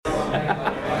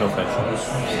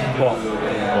What?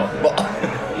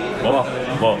 No,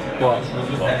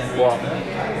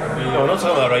 we're not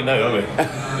talking about that right now, are we?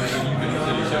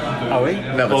 Are we?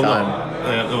 Another time.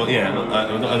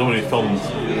 I don't really filmed.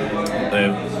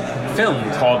 Filmed?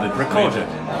 Recorded. Recorded.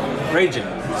 Raging.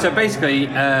 So basically,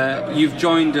 you've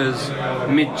joined us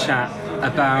mid-chat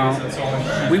about...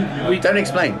 We Don't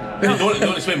explain.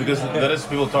 Don't explain, because there is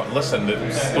people listen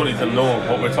that don't even know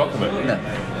what we're talking about.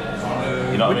 No.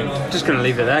 You know what I mean? just going to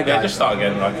leave it there, guys. Yeah, just start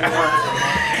again, right?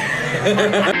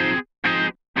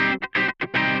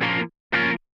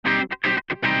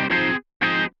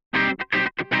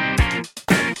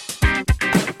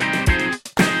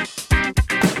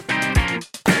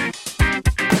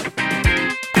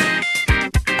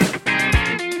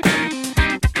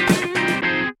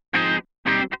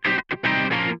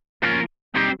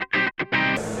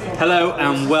 Hello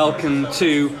and welcome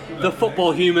to The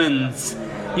Football Humans.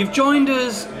 You've joined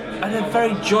us at a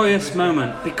very joyous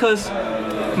moment because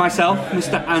myself,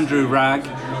 Mr. Andrew Ragg,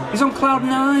 is on cloud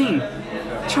 9.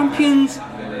 Champions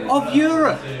of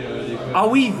Europe. Are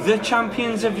we the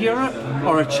champions of Europe?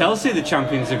 Or are Chelsea the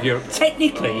champions of Europe?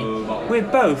 Technically, we're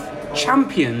both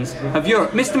champions of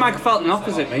Europe. Mr. Michael Felton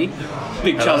opposite me,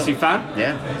 big Chelsea fan.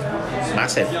 Yeah.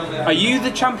 Massive. Are you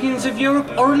the champions of Europe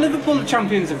or are Liverpool the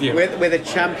champions of Europe? We're the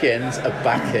champions of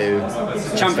Baku.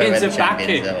 Champions of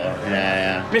Baku.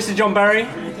 Yeah. Mr. John Berry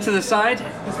to the side.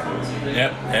 Yeah.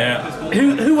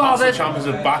 Who are the the champions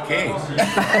of back, eh?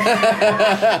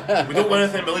 We don't win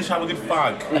anything, but at least have a good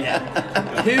fag.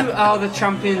 Who are the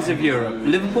champions of Europe?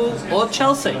 Liverpool or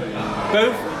Chelsea?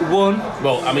 Both won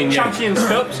Well, I mean, Champions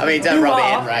Cups. I mean, don't Who rub it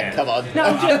are- in, Rag. Come on. No,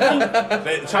 I'm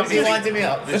The Is he Champions League, winding me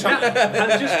up? the Champions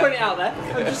I'm just putting it out there.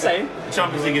 I'm just saying.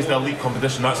 League is the elite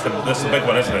competition. That's the big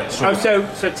one, isn't it?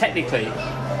 So technically,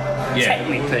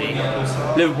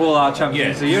 Liverpool are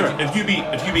champions of Europe. If you beat,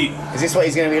 Is this what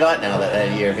he's going to be like now that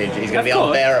they're European? He's going to be Of course.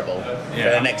 unbearable for Yeah.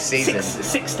 the next season.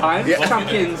 Six times Yeah.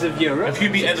 champions of Europe. if you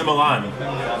beat Inter Milan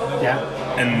Yeah.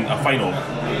 in a final,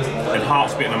 and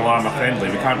Hearts beating Inter Milan in a friendly,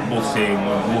 we can't both say we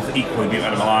both equally beat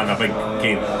Inter Milan in a big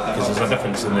game because there's a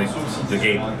difference in the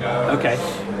game. Okay.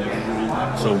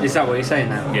 So Is that what you're saying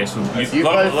now? yeah, so You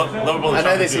both, Liverpool. I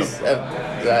know this is,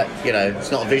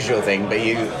 it's not a visual thing, but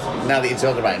now that you're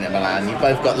talking about Inter Milan, you've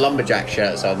both got lumberjack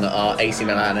shirts on that are AC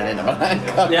Milan and Inter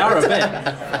Milan. They are a bit.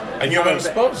 and you're wearing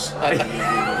Spurs.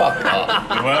 Fuck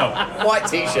off. Well, White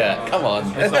t-shirt, come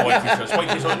on. it's not white t-shirts. White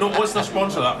t-shirts. No, what's the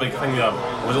sponsor of that big thing there?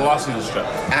 Was it last season's strip?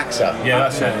 AXA. Yeah,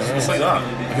 that's it. It's like that.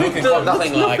 If you look at Conor,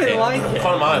 Nothing like it.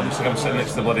 Conor Mallett looks like I'm sitting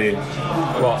next to bloody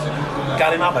What?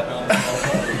 Gary Mabbott.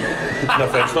 No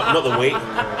offense, not the weight.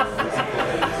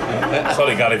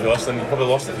 Sorry, Gary, if you're listening, you probably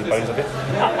lost a few pounds, okay?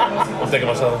 I'm digging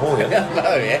myself a hole here.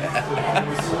 Oh,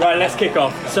 yeah. Right, let's kick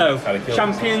off. So,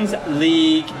 Champions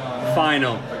League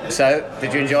final. So,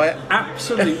 did you enjoy it?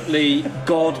 Absolutely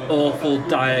god-awful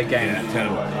dire game. Yeah,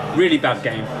 terrible. Really bad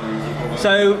game.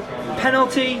 So,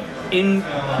 penalty in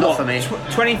Not for me.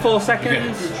 24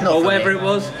 seconds Not or for whatever me. it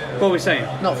was. What were we saying?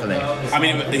 Not for me. I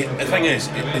mean, the thing is,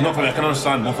 it's not funny. I can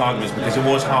understand both arguments because it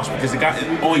was harsh. Because the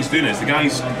guy, all he's doing is the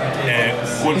guy's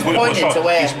going He's for a pointing shot. to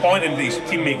where- He's pointing to his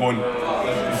teammate going,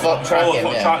 Track him,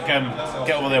 yeah. track him,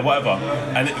 get over there, whatever.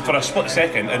 And for a split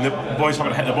second, and the boys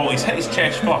haven't hit the ball. He's hit his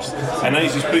chest first, and then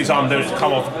he's just put his arm down to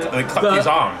come off, and clipped his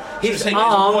arm. His So it's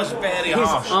arm, it was very his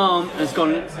harsh. arm has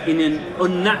gone in an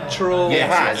unnatural Yeah, it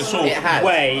has. So, It has.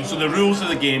 way. So the rules of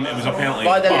the game, it was a penalty.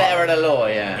 By the but letter of the law,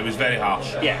 yeah. It was very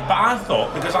harsh. Yeah. But I thought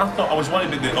I was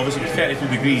worried about obviously it was 32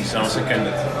 degrees, and I was thinking,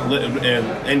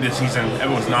 end of the season,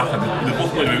 everyone's knackered. They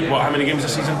both played about, how many games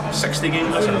this season? 60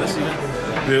 games this season?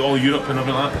 All Europe and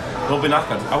everything like that. They'll be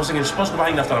knackered. I was thinking, Spurs go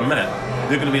behind after a minute.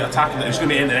 They're going to be attacking. It's going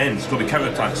to be end to end. It's going to be counter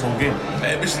attacks the whole game.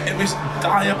 It was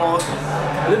diabolical.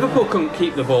 Liverpool couldn't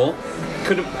keep the ball,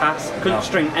 couldn't pass, couldn't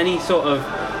string any sort of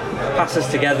passes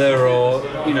together, or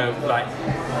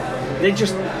they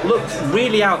just looked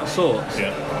really out of sorts.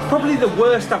 Yeah. Probably the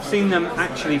worst I've seen them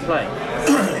actually play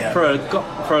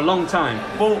for a long time.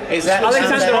 Well, Is that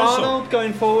Alexander also- Arnold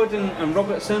going forward and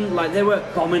Robertson, they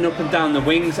weren't bombing up and down the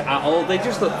wings at all. They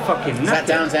just looked fucking Is that knackered.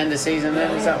 down to end of season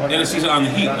then? Is that what? in the season and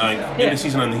the heat, like Yeah. in the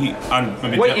season and the heat, and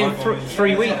maybe Waiting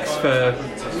 3 weeks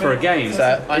for a game.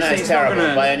 So, I know it's not terrible,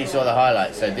 gonna- but I only saw the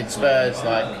highlights. So, did Spurs,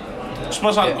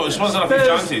 Spurs had a few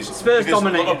chances. Spurs because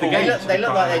dominated the Liverpool- game. they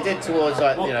look like they did towards,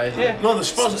 Yeah. No, the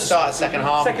Spurs. start of second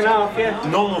half. Second half, yeah.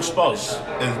 Normal Spurs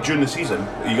during the season,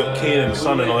 you got Kane and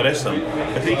Son and all the rest of them.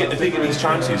 If they get these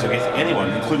chances against anyone,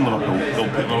 including Liverpool, they'll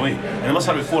put them away. And they must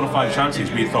have about 4 or 5 chances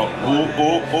where you thought,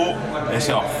 oh, and they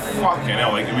say, oh fucking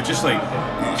hell! It was just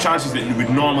chances that would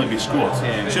normally be scored.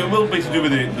 So it will be to do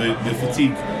with the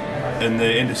fatigue in the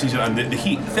end of the season, and the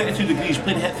heat, 32 degrees,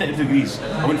 playing hit 32 degrees.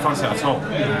 I wouldn't fancy it at all.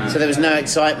 So there was no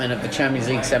excitement of the Champions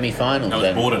League semi-final That was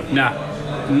then? boring.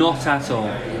 Nah, not at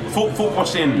all. Folk were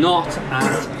saying Not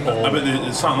at all. about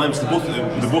the starting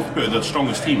lineups. They both put their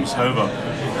strongest teams. However,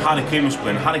 Harry Kane was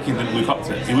playing. Harry Kane didn't look up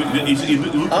to it. He looked like he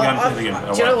hadn't played the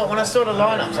game. Do you know what? When I saw the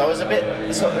lineups, I was a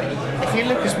bit sort of. If you're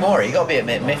Lucas Moura, you got to be a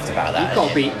bit miffed about that. You've got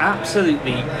to be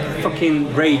absolutely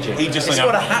fucking raging. He just He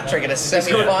scored a hat trick in a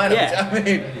semi-final. Yeah. I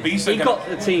mean, But he's He like, got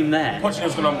the team there.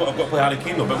 Pochettino's going to have got to play Harry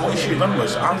Kane though. But what he should have done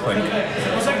was, I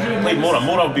think, played Moura.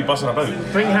 Moura would be buzzing about.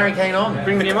 bring Harry Kane on.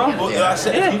 Bring him on. Well, that's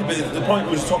it. Yeah. But the point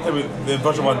was talking about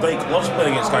Virgil van Dijk loves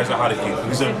playing against guys like Harry Kane.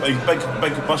 He's a big,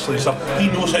 muscly stuff. He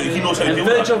knows how to And deal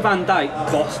Virgil with that. van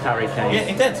Dijk bossed Harry Kane. Yeah,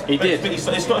 he did. He But- did. But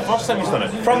it's not the first time he's done it.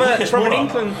 From Lucas an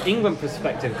Moura- England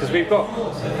perspective, because we've got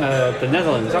the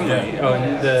Netherlands, haven't we? Yeah. Oh,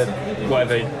 and the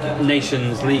whatever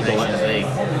Nations League or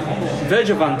whatever.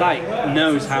 Virgil van Dijk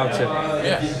knows how to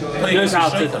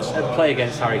play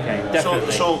against Harry Kane.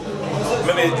 Definitely. So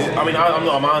maybe, I mean, I'm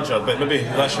not a manager, but maybe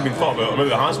that should have been thought about, or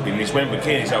maybe it has been. He's went with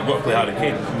Kane, he said, I've got to play Harry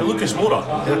Kane. But Lucas Moura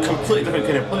is a completely different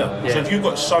kind of player. Yeah. So if you've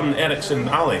got Son, Eriksen,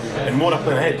 Ali, and Moura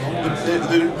playing ahead,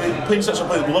 they're playing such a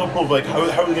play. Liverpool, like, how are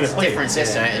they going to play? Different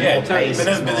system, and Yeah, more pace.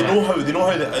 but they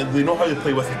know how to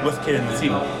play with Kane in the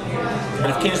team. And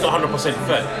if Kane's not 100%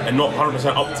 fit and not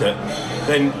 100% up to it,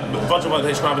 then Virgil van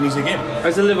Dijk's going to have an easy game.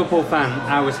 As a Liverpool fan,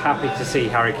 I was happy to see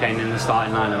Harry Kane in the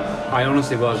starting lineup. I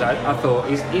honestly was. I thought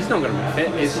he's not going to be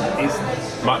fit. He's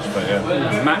Match fit,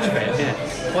 yeah. match fit.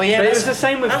 Yeah. Well, yeah, But it that's- was the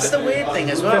same with That's the weird thing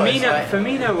as well. it's like-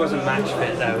 Firmino wasn't match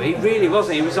fit though. He really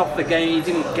wasn't. He was off the game. He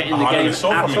didn't get in the I game never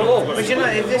saw at Firmino. all. But you know,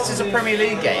 if this is a Premier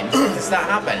League game, does that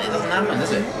happen? It doesn't happen,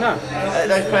 does it? No.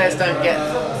 Those players don't get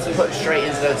put straight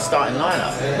into the starting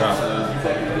lineup.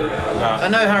 I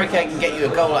know Harry Kane can get you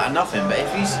a goal out of nothing, but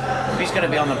if he's going to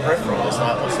be on the peripheral, it's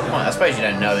like, what's the point? I suppose you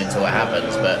don't know until it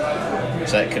happens, but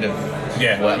so it could have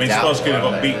Yeah, I worked mean, out. Spurs could have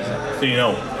got right? beat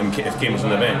 3-0 if Kane was on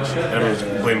the bench. And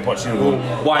everyone's blaming Pochettino going,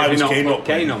 Why did was he not Kane put not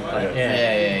playing? Kane on play?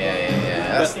 Yeah,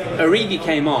 yeah. But That's Origi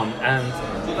came on,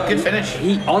 and good finish.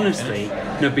 he honestly,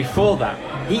 no, before that,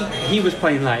 he was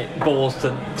playing like balls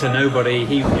to nobody.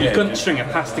 He couldn't string a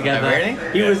pass together. Oh, really?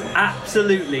 He Yeah. was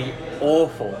absolutely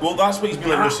awful. Well, that's what he's been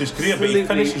like most of his career, but he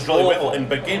Absolutely finishes really well awful. in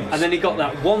big games. And then he got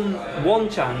that one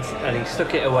chance, and he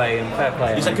stuck it away. And fair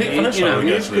play. He's a great He- finisher. You know,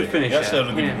 Origi, he's a good finisher. He's actually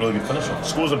a really good finisher.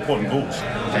 Scores important goals.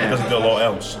 Yeah. He doesn't do a lot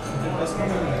else.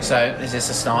 So is this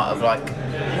the start of like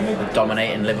a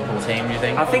dominating Liverpool team? Do you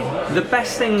think? I think the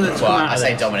best thing that's Well, come out I of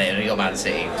say this, dominating. You got Man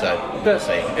City, so we'll but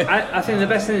see. I think the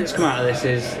best thing that's come out of this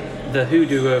is the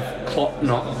hoodoo of Klopp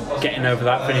not getting over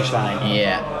that finish line.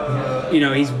 Yeah. You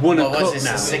know, he's won a What cup was this,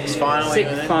 now. the sixth final?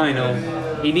 Sixth even? final.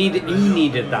 He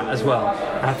needed that as well.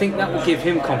 And I think that will give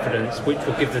him confidence, which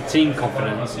will give the team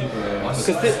confidence.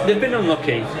 Because they've been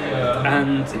unlucky,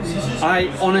 and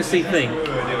I honestly think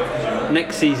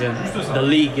next season the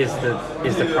league is the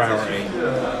priority.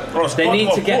 They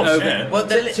need to get over. Yeah. Well, to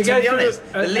go be through honest,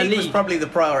 a the league was league. probably the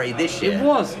priority this year. It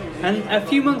was, and a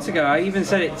few months ago, I even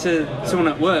said it to someone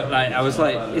at work. Like, I was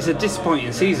like, "It's a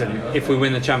disappointing season if we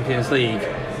win the Champions League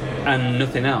and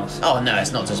nothing else." Oh no,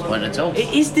 it's not disappointing at all.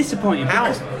 It is disappointing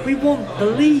How? because we want the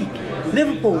league.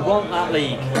 Liverpool want that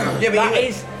league. Yeah, but That you-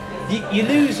 is, you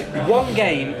lose one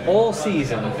game all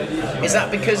season. Is that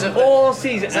because of All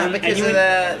season. Is that and because you of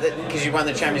win- because you won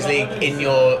the Champions League in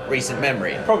your recent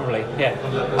memory? Probably, yeah.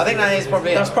 I think that is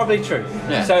probably. That's probably true.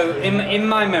 Yeah. So in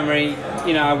my memory,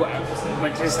 you know, I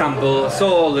went to Istanbul,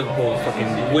 saw Liverpool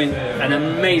fucking win an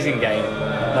amazing game.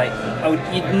 Like,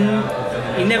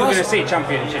 you're never going to see a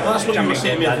championship. That's what you were championship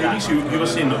saying to me like a that. few weeks. You were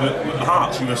saying that with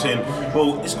Hearts, you were saying,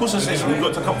 well, it's close as this, we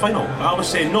got to a cup final. I was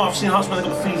saying, no, I've seen Hearts win the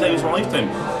cup 3 times in my lifetime.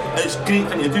 It's a great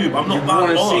thing to do, but I'm not You that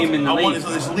wanna bothered. see him in the I want league.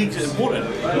 this league is important.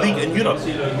 League in Europe.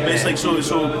 But it's like, so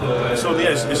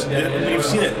yes, when you've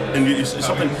seen it, and it's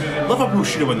something, Liverpool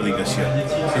should have won the league this year.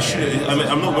 They should. I mean,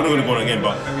 I'm not going to go on again,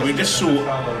 but I mean, just so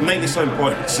 97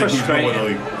 points. Like you've not won the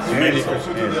league. It's really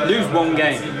frustrating. Lose one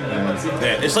game.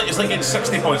 Yeah, it's like getting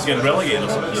 60 points getting relegated or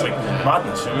something. It's like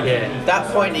madness. You know? Yeah. That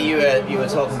point that you were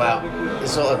talking about,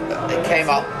 it came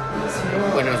up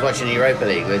when I was watching the Europa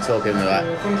League. We were talking about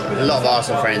a lot of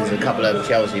Arsenal friends, a couple of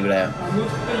Chelsea were there,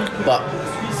 but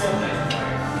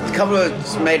a couple of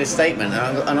us made a statement,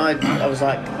 and I was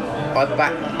like,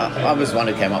 I was the one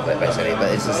who came up with it basically,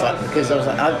 but it's just like because I was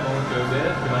like,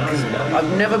 because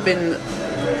I've never been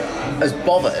as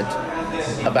bothered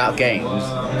about games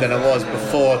than I was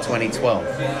before 2012.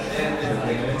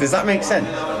 Does that make sense?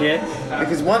 Yeah.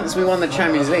 Because once we won the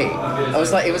Champions League, I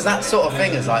was like, it was that sort of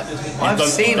thing. It's like, I've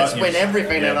seen us win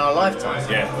everything in our lifetime.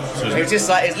 Yeah. So It was just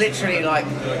like, it's literally like,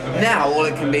 now all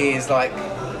it can be is like,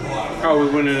 Oh,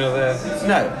 we win another.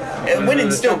 No,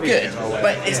 winning's still good, Championship or what?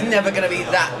 but it's never going to be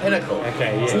that pinnacle.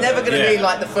 Okay, yeah. It's never going to Yeah. be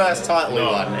like the first title we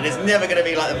No. won, and it's never going to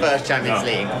be like the first Champions No.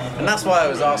 League. And that's why I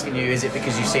was asking you, is it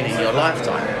because you've seen it in your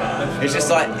lifetime? It's just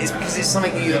like, it's because it's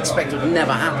something that you expect would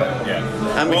never happen. Yeah.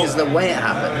 And Well, because of the way it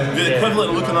happened. the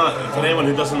equivalent of looking at, for anyone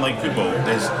who doesn't like football,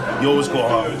 is you always go,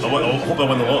 I hope I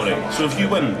win the lottery. So if you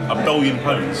win £1 billion,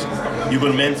 you're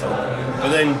going mental. But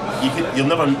then you'll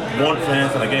never want for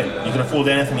anything again. You can afford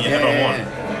anything you ever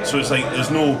want. So it's like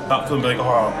there's no that feeling like,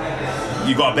 oh,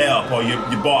 you got a bet up, or you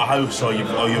bought a house, or you've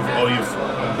like,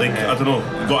 I don't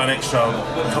know, got an extra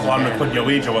couple £100 in your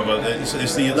wage or whatever. It's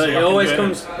Look, it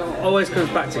always comes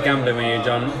back to gambling with you,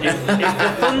 John. If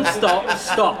the fun stops,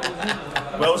 stop.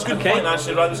 Well, it's a good Okay. point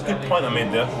actually, right? It's a good point I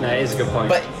made there. No, it is a good point.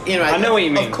 But you know, I know what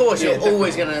you mean. Of course, Yeah, you're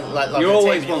always gonna like You're your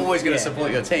always team. You're want- always gonna yeah.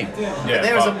 support your team. Yeah,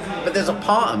 but there's a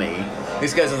part of me.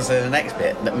 This goes on to the next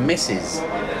bit that misses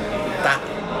that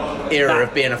era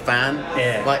of being a fan.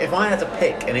 Yeah. Like if I had to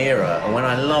pick an era when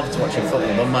I loved watching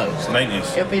football the most,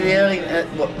 90s. it'd be the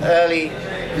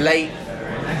late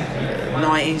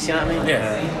 90s. You know what I mean?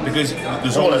 Yeah, because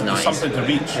there's All always of 90s. something to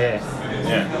reach. yeah,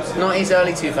 Yeah. 90s,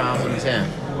 early 2000s. Yeah.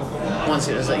 Once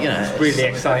it was like, you know, really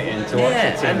exciting to watch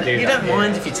yeah, the team and do you that. don't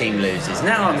mind if your team loses.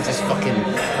 Now I'm just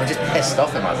pissed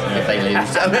off if they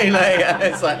lose. I mean, like,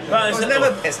 it's like, I was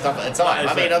never pissed off at the time.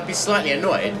 I mean, I'd be slightly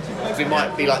annoyed because we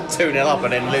might be like 2-0 up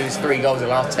and then lose 3 goals in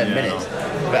the last 10 minutes.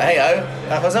 But hey,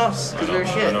 that was us because we were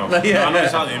shit. I know. Like, yeah. I know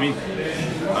exactly what you mean.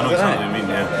 I know exactly what you mean,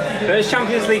 yeah. But as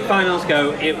Champions League finals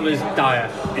go, it was dire.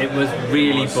 It was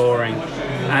really boring.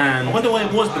 I And wonder why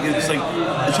it was, because it's like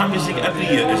the Champions League every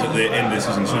year is at the end of the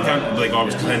season, so you can't like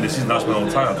always because the end of the season that's when they're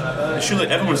all tired. Surely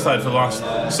everyone's tired for the last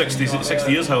 60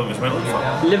 years, however it's went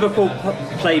on for. Liverpool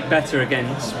played better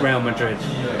against Real Madrid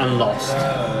and lost.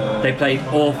 They played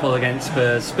awful against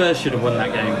Spurs. Spurs should have won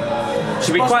that game.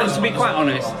 To be quite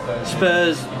honest,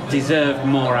 Spurs deserved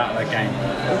more out of that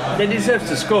game. They deserve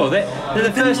to score. They're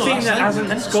the first team that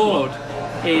hasn't scored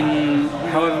in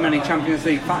however many Champions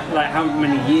League, like how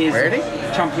many years. Really?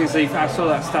 Champions League. I saw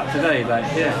that stat today. Like,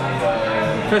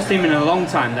 yeah, first team in a long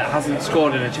time that hasn't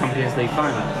scored in a Champions League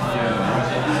final.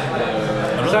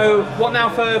 So what now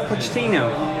for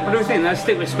Pochettino? What do we think? Let's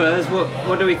stick with Spurs.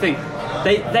 What do we think?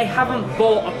 They haven't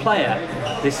bought a player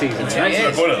this season. 2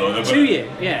 years. They've got it though. 2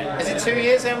 years, yeah. Is it 2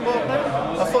 years they haven't bought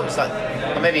now? I thought it was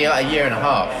like maybe like a year and a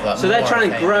half. Like So they're more, trying I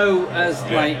to think. grow as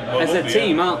a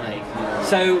team, aren't they?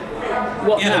 So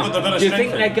what Yeah, now? they're gonna Do you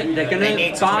think strengthen. they're going They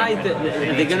need to to buy? strengthen.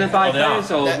 Are they going to buy Oh, they are.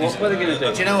 players, or what are they going to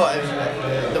Do do? you know what?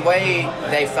 The way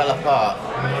they fell apart,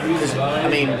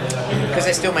 because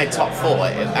they still made top 4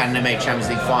 and they made Champions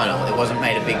League final, it wasn't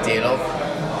made a big deal of.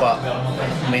 But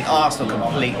I mean, Arsenal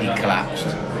completely collapsed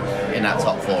in that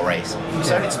top 4 race.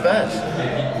 So did Spurs.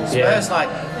 Spurs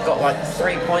got like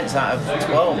 3 points out of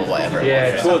 12 or whatever. it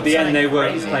Yeah, was. toward the end they Something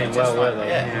weren't crazy. playing Just well, were like, they?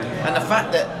 Yeah. Yeah. And the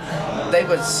fact that they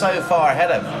were so far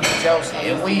ahead of Chelsea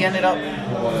and we ended up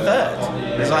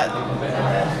 3rd. It's like,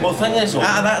 Well, the thing is,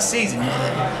 out of that season,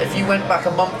 if you went back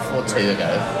a month or 2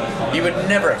 ago, you would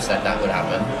never have said that would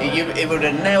happen. It would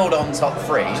have nailed on top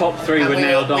 3. Top 3 And were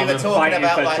nailed on We were and talking fighting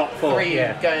about for like top 4. 3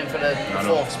 Yeah. going for the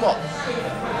 4th spot.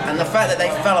 And the fact that they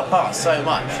fell apart so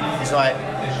much, it's like,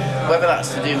 whether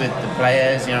that's to do with the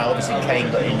players, you know, obviously Kane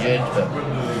got injured, but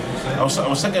I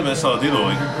was thinking about this the other day though,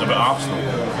 like, about Arsenal.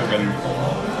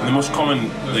 And the most common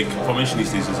like formation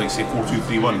these days is like say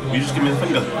 4-2-3-1. You just give me the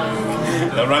finger.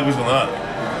 That rag was like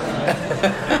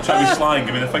that. Try to be sly and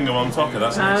give me the finger while I'm talking.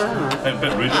 That's nice. A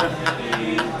bit rude, isn't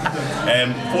it?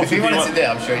 if he wanted to 4-2-3-1. do it,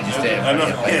 I'm sure he'd just do it. I know.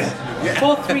 Yeah.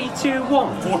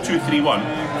 4-3-2-1. 4-2-3-1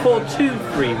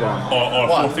 4-2-3-1. or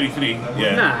What? 4-3-3.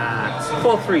 Yeah. Nah,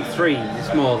 4-3-3.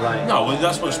 It's more like. No, well,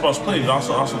 that's what Spurs played.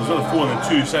 Arsenal was on the 4 and then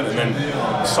 2 centre, and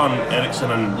then Son,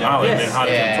 Ericsson, and Ali, and then Yes.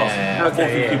 Harry Yeah. on top.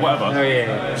 Okay, 4-3-3, yeah. whatever. Oh,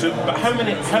 yeah. So, but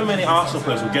how many Arsenal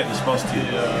players would get in the Spurs team?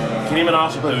 Can you name an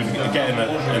Arsenal player who would get in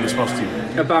the Spurs team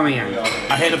Aubameyang.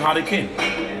 ahead of Harry Kane?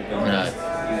 No.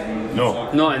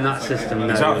 No. Not in that system, no,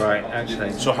 Exactly. you're right,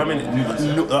 actually. So how many? No,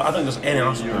 I don't think there's any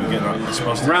Arsenal player who would get in the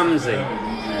Spurs team. Ramsey.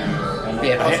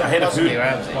 Yeah, Ahead of possibly who?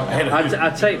 Ramsey. Ahead of who?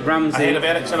 I'd take Ramsey Ahead of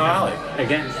Ericsson or Ali?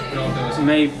 against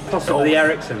maybe possibly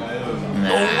Ericsson.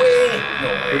 No way!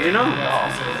 Did you know?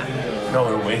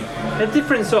 No way. A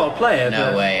different sort of player. No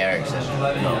but way, Ericsson.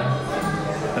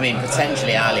 I mean,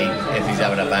 potentially Ali if he's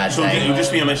having a bad So day. you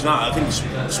just need to mention that. I think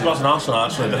Spurs and Arsenal are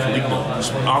actually a different league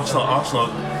now. Arsenal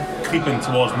creeping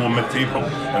towards more mid-table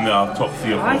in the top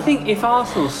 3 or 4. I think if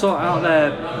Arsenal sort out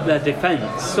their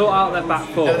defence, sort out their back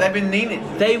four, No, they've been needing.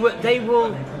 they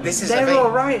will. This is the they're thing.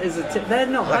 all right as a they're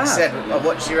not Like I bad. said, I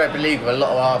watched the Europa League with a lot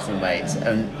of Arsenal mates,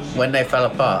 and when they fell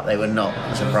apart, they were not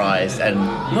surprised, and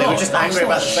they were just angry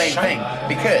about the same thing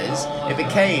because it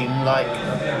became like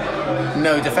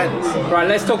no defence. Right,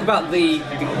 let's talk about the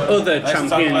other Let's talk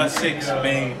about champions. 6,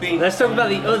 baby. Let's talk about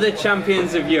the other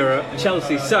champions of Europe,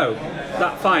 Chelsea. So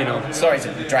that final, Sorry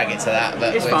to drag it to that,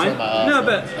 but it's we're fine. talking about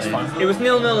No, Arsenal. but I mean, it was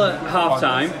 0-0 at half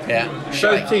time. yeah,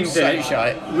 Both teams so did it.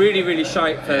 shite. Really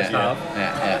shite first half.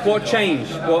 Yeah. What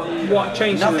changed? What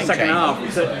changed in the Nothing second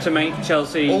changed. half to make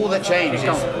Chelsea? All that changed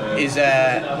is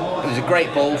it was a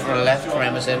great ball from the left from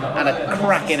Emerson and a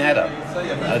cracking header.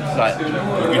 Like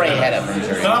great header from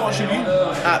Did I Giroud. watch you?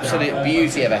 Absolute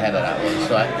beauty of a header that was.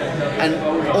 Like, and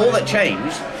all that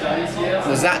changed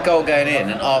was that goal going in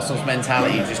and Arsenal's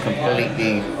mentality just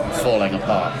completely falling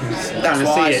apart. That's to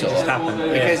what see I it saw. just happen,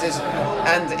 yeah. Because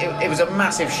it was a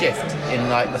massive shift in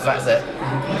like the fact that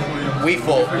we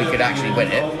thought we could actually win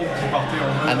it,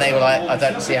 and they were like, I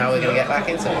don't see how we're going to get back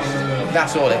into this.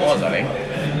 That's all it was, I think.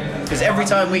 Because every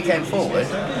time we came forward,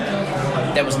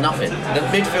 there was nothing. The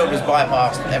midfield was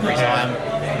bypassed every time.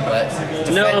 But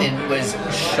defending was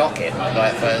shocking,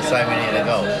 like for so many of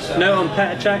the goals. No on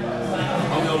Petr Cech.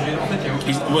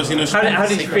 Was he no How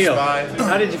did you Secret feel? spy.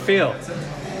 How did you feel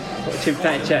watching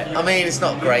Petr Cech? I mean, it's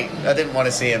not great. I didn't want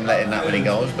to see him letting that many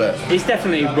goals, but He's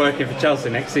definitely working for Chelsea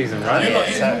next season, right? yeah,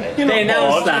 totally. You're not They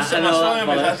announced bored. that and all that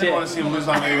I bollocks, didn't want to see him lose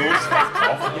that many goals.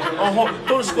 Oh,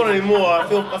 don't score anymore.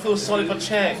 I feel sorry for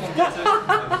Czech.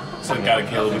 So Gary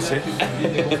Cahill would say.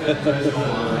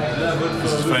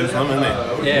 This is friends with him,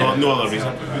 isn't he? Yeah. No other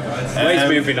reason. Well, he's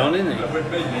moving on, isn't he?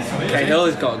 Cahill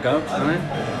has got to go,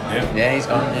 hasn't Yeah, he's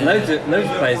gone. he? Yeah. Loads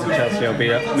of players in Chelsea will be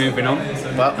moving on.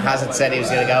 Well, Hazard said he was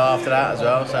going to go after that as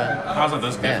well, so. Hazard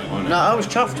does get it, Yeah. won't No, I was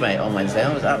chuffed, mate, on Wednesday.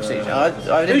 I was absolutely. I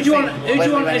didn't Who do you think want? Who do when you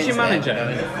we want went as your into it,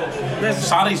 manager?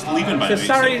 Sarri's leaving, by So the way.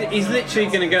 Sarri is literally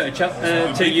going to go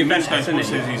to Juventus, isn't he?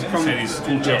 Said he's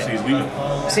told Chelsea he's leaving.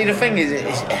 See, the thing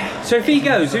is, So if he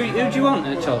goes, who do you want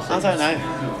at Chelsea? I don't know.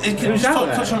 Who's out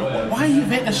there? Why are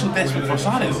Juventus so desperate for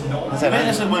Sarri?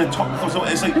 Juventus is when the top comes out.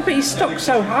 It's like But he's stuck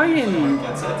so high in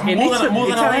More than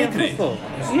Italian Allegri. football.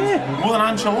 Yeah. more than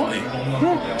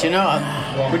Ancelotti. Do you know what?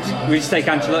 Would you take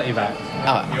Ancelotti back?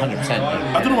 Oh, 100%.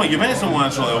 I don't know why Juventus don't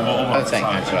want Ancelotti over I'd take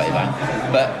Sarri. Ancelotti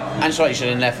back. But Ancelotti should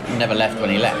have never left when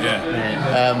he left. Yeah.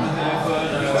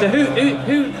 So who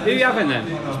you having then?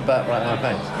 But right now,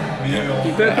 thanks.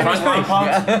 You burped in his Frank face.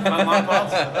 Lampard. Frank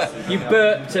Lampard. You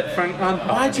burped at Frank Lampard.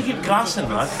 Why do you keep grassing,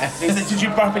 man? He said, did you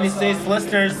burp in his face?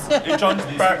 Listeners, John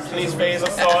burped in his face. I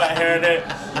saw it, I heard it.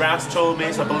 Ras told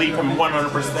me, so I believe him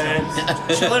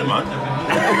 100%. Chill out, man.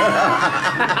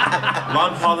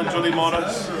 Lampard and Johnny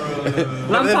Morris.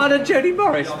 Lampard and Jody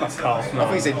Morris. Fuck off, I thought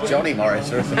man. he said Johnny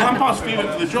Morris or something. Lampard's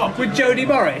favourite for the job. With Jody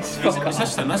Morris. His Fuck off.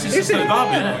 assistant. That's his Is assistant it? at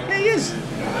Derby, isn't it? Yeah, he is.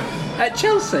 At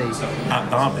Chelsea. At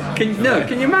Derby.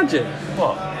 Can you imagine?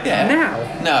 What? Yeah. Now?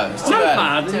 No, it's too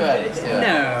Lampard? early. Too early. It's too early.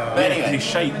 No. But anyway, He's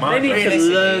shite, They man. need to Realistically,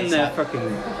 learn it's their like-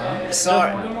 fucking...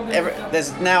 sorry.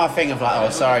 There's now a thing of like, oh,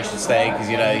 sorry, should stay because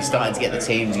he's starting to get the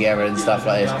team together and stuff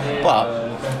like this. But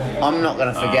I'm not going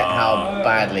to forget how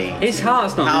badly His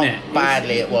heart's not how in it.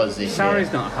 badly it was this year.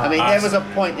 Sarri's not hard. I mean, there was a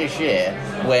point this year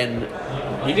when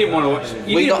You didn't want to watch.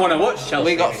 You didn't want to watch Chelsea.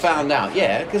 we got found out,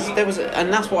 yeah, because there was,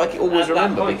 and that's what I always At that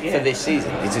remember point, yeah. for this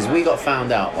season. It is we got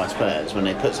found out by Spurs when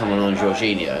they put someone on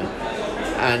Jorginho,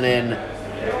 and then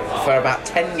for about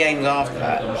 10 games after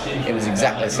that, it was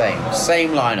exactly the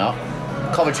same lineup.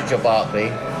 Kovacic or Barkley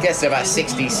gets to about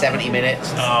 60, 70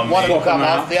 minutes. One will Swap come them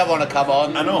off, out. the other one will come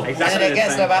on. I know. And Exactly then it the gets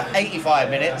same. to about 85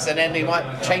 minutes, and then he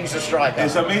might change the striker.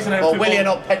 It's amazing how Or football- Willian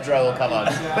or Pedro will come on.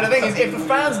 But the thing is, if the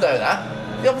fans know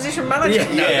that, the opposition manager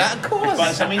know that, of course.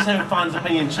 But it's amazing how fans'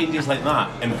 opinion changes like that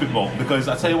in football. Because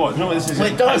I tell you what, this is Well,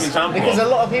 a it prime does, example. because a of,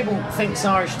 lot of people think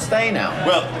Sarri should stay now.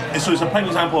 well, so it's a prime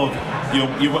example of you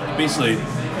basically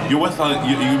you're with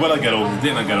a girl, you're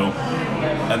dating a girl,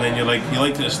 and then you liked it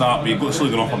at the start, but you got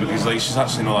slowly going off her because she's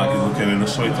actually not that good looking, and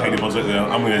there's so many tiny birds out there.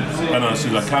 I'm going to bin her as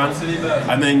soon as I can,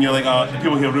 and then you're like,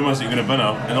 people hear rumours that you're going to bin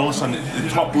her, and all of a sudden the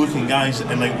top looking guys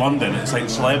in London, it's like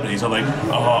celebrities are like,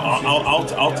 I'll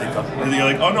take her, and you're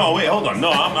like, oh no, wait, hold on,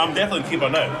 no, I'm definitely keep her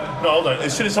now. No, hold on,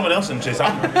 as soon as someone else interested,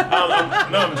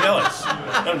 I'm jealous.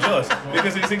 I'm jealous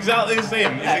because it's exactly the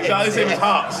same. It's exactly the same as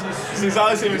Hearts. It's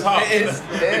exactly the same as Hearts. It is.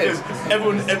 Because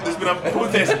everyone there's been a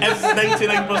protest. 99%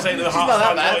 of the Hearts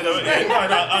not that fans wanted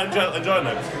bad. it. I enjoy it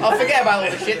now. I'll forget about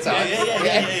all the shit times.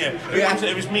 Yeah.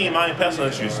 It was me and my personal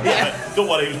issues. Don't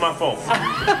worry, it was my fault.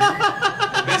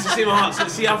 But it's the same with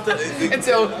Hearts. See, after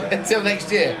Until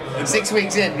next year. 6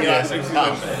 weeks in. You're like, 6 weeks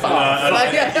oh, in.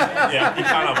 fuck. Yeah, you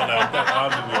can't have it now.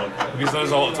 I'm moving on because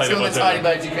there's a lot of time. Still the tiny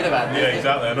birds you could have had. Yeah,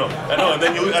 exactly. I know. And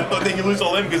then you lose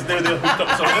all them because they're hooked up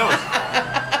to someone else.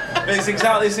 But it's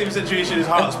exactly the same situation as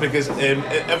Hearts because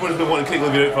everyone's been wanting Craig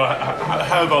Levein out for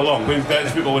however long. We've got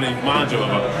people wanting to manage or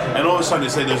whatever, and all of a sudden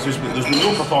it's like there's been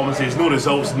no performances, no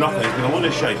results, nothing. It's been a load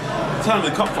of shite. Time of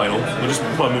the cup final, we'll just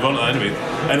probably move on to that anyway.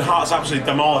 And Hearts absolutely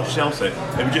demolished Celtic.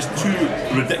 It was just two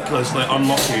ridiculously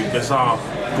unlucky, bizarre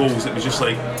goals. It was just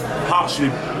like Hearts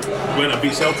should went and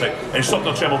beat Celtic and stopped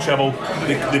their treble.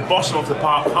 They bossed them off the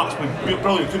park. Hearts played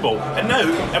brilliant football, and now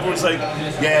everyone's like,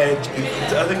 yeah,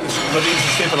 I think Levein's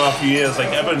stayed for the last few years. Like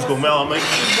everyone's going, well, I'm like,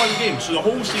 it's one game, so the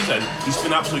whole season he's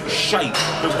been absolute shite.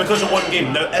 But because of one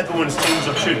game, now everyone's changed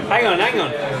their tune. Hang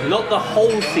on, not the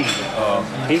whole season.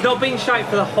 He's not been shite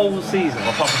for the whole season.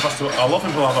 I love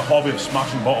people who have a hobby of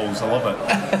smashing bottles. I love it.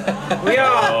 We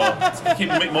are.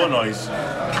 Make more noise.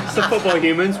 It's the Football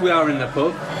Humans. We are in the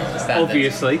pub,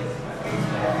 obviously.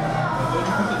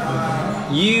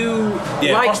 You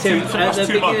liked him at the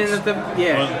beginning of the...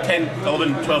 Yeah. 10,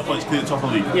 11, 12 points clear at the top of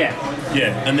the league.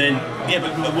 Yeah. And then... Yeah,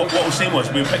 but what I was saying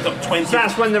was we picked up 20... So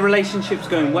that's when the relationship's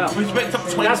going well. We picked up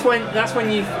 20... That's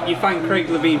when you find Craig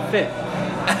Levein fit.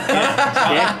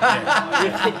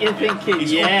 You're thinking,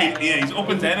 he's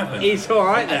open to anything. He's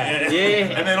alright there.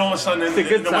 Yeah. And then all of a sudden in the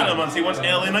winter months he wants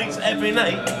early nights every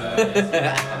night.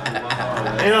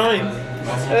 You know what I mean?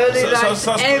 Early nights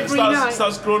every night.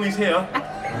 Starts growing his hair.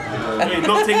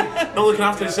 Not looking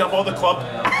after himself or the club.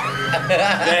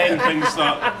 Then things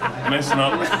start messing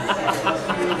up.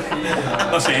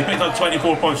 Let's see, he picked up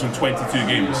 24 points from 22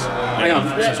 games. Hang on,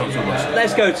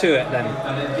 let's go to it then.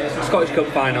 Scottish Cup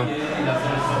final.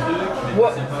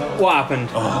 What happened?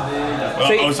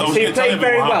 So you played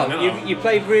very well. You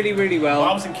played really, really well.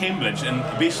 I was in Cambridge and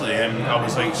basically I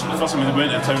was like, the first time we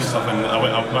went to town and stuff, and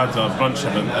I had a brunch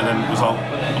and then it was a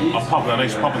pub, a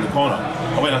nice pub in the corner.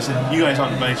 I went and I said, you guys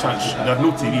aren't by any chance, there are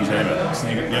no TVs anyway, so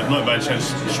you're not by any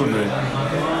chance showing the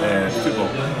football.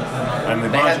 And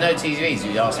they had no TVs,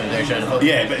 you asked them if they were showing the football.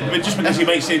 Yeah, but just because you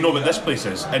might say no, but this place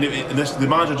is. And the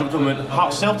manager jumped on and went,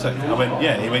 Hearts Celtic. I went,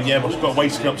 yeah. He went, yeah, we've got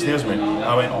white skin upstairs, mate.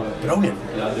 I went, oh, brilliant.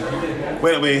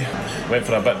 Went away, went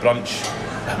for a bit of brunch.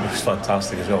 It was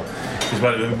fantastic as well. It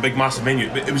was a big, massive menu.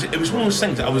 But it was one of those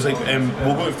things that I was like,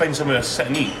 we'll go and find somewhere to sit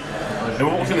and eat. And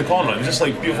we walked in the corner, it was just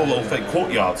like beautiful little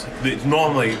courtyard that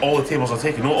normally all the tables are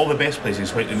taken, all the best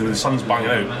places, when the sun's banging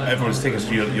out, everyone's taken,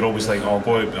 so you're always like, oh,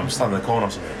 go out, I'm standing in the corner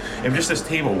or something. It was just this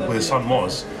table where the sun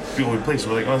was, beautiful place, so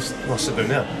we're like, oh, let's sit down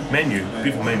there. Menu,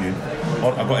 beautiful menu.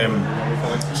 I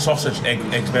got sausage,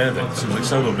 eggs Benedict, so it was like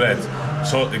sourdough bread,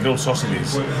 the grilled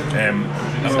sausages,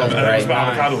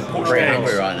 avocado, poached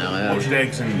eggs, right now, poached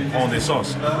eggs and hollandaise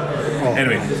sauce.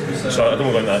 Anyway, so I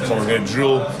don't know about that, so I'm going to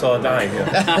drool till I die here.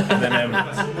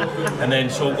 and then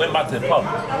so went back to the pub,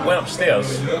 went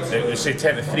upstairs, it was say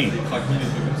 10 to 3,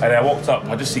 and I walked up,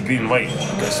 I just see green and white,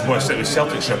 this boy sitting with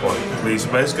Celtic strip on with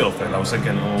his girlfriend. I was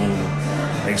thinking,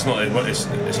 it's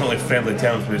not like friendly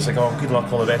terms, but it's like, oh, good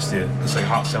luck, all the best to you. It's like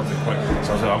Hearts Celtic quick.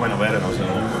 So I went up there and I was like,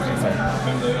 oh, okay,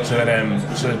 fine. So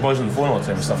then, so the boys on the phone all the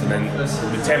time and stuff, and then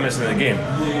with 10 minutes into the game,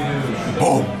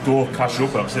 boom, door catch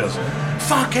open upstairs.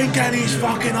 Fucking get these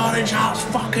fucking Orange Hearts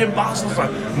fucking bastards.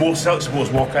 Like, more Celtic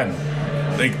supporters walk in,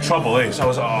 like trouble, eh? So I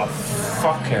was like, oh,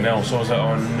 fucking hell. So I was like,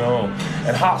 oh no.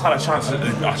 And Hearts had a chance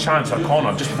at a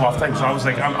corner just before half time. So I was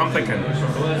like, I'm thinking,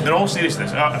 in all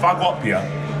seriousness, if I go up here,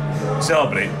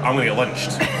 celebrate, I'm going to get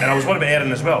lynched. And I was worried about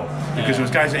Aaron as well, because there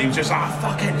was guys that he was just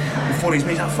fucking, before his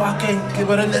mates, fucking,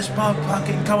 we're in this pub,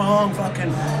 fucking, come along,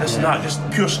 fucking, this and that, just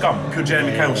pure scum, pure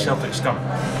Jeremy Kyle Celtic scum.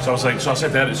 So I was like, so I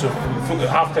said to Aaron, so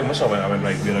half time whistle I went,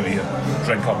 right, we're out of here,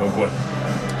 drink up, we'll go.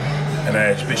 And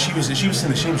but she was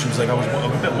saying the same. She was like, I was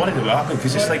a bit worried about what happened,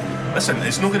 because it's like, listen,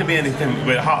 it's not going to be anything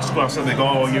where Hearts go and they go,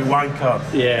 oh, you wanker.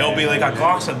 Yeah. It'll be like a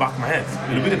glass at the back of my head.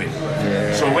 It would be.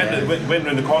 Yeah. So we went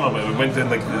round the corner, we went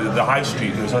in like the high street,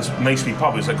 and there was this nice wee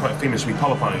pub. It was like quite a famous wee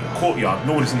pub apparently. Courtyard.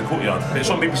 No one's in the courtyard. But it's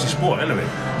on BBC Sport anyway.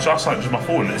 So I started just my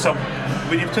phone. It's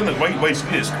when you turn the white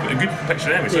screen, it's a good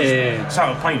picture anyway. So sat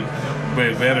at a pint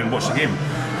where Aaron watched the game.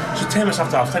 So 10 minutes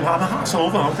after half time, Hearts all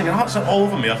over. I'm thinking, Hearts are all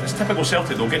over me. It's typical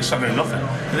Celtic, they'll get something or nothing.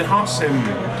 And then Hearts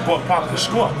go up park to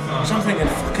score. So I'm thinking,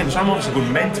 so I'm obviously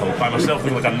going mental by myself,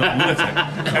 looking like a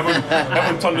lunatic.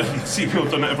 Everyone turned, you see people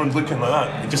turn, everyone's looking like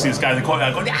that. You just see this guy in the corner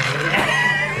going,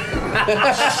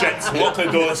 Shit, lock the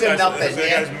door. This Good guy's, enough, this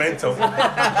guy's mental.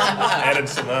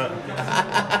 Errands and that.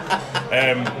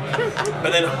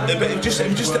 But then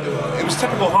it was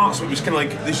typical Hearts. It was kind of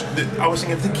like I was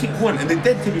thinking if they keep going, and they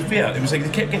did. To be fair, it was like they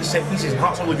kept getting set pieces, and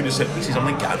Hearts only good at set pieces. I'm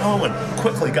like, get another one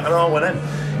quickly, get another one in.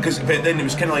 But then it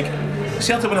was kind of like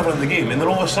Celtic were never in the game, and then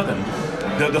all of a sudden.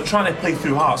 They're trying to play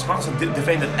through Hearts. Hearts have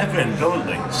defended everything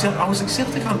brilliantly. I was like,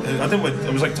 Celtic aren't. I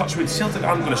was like, touch wood, Celtic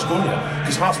aren't going to score here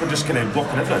because Hearts were just kind of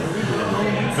blocking everything.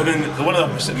 But then one of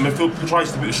the midfield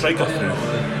tries to put the striker through.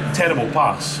 Terrible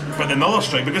pass. But then the other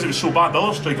striker, because it was so bad, the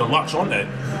other striker latched onto it.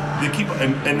 The keeper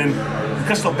and then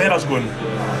Crystal Berra's going,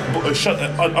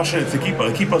 ushering it to the keeper.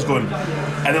 The keeper's going,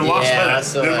 and then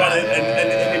last minute they run it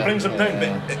and he brings him down. But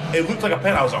it looked like a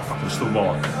pen. I was like, fucking slow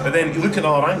ball. But then you look at the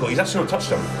other angle. He's actually not touched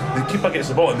him. The keeper gets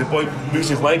the ball and the boy moves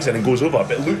his legs in and goes over.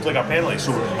 But it looked like a penalty.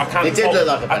 So I can't. It did look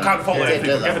like a penalty. I can't fault it for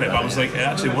giving it. But I was like, it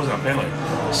actually wasn't a penalty.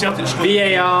 Celtic scored.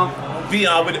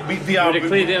 VAR would have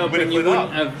cleared it up and you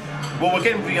wouldn't have. Well, we're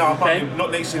getting VAR back, not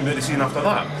next season, but the season after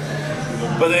that.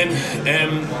 But then,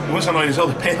 what's annoying is all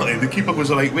the penalty. The keeper goes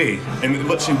the right way, and it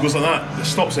literally goes like that.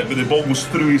 Stops it, but the ball goes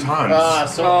through his hands.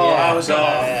 I was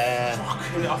like,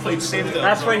 fucking, I thought he'd saved it.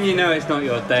 That's when you know it's not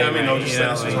your day. I mean, I was just like,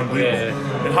 this is unbelievable.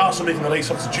 Yeah. And Hearts were making the right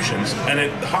substitutions, and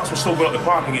then Hearts were still going up the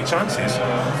park and get chances.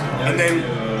 And then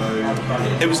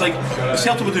it was like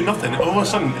Celtic would do nothing. All of a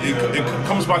sudden, it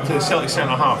comes back to the Celtic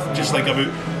centre half, just like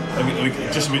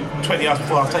just about 20 yards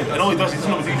before half time, and all he does is he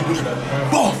goes,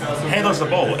 headers the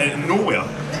ball out of nowhere.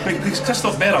 Because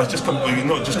Christophe Berra has just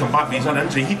come back from his own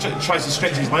injury. He tries to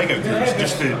stretch his leg out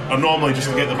normally just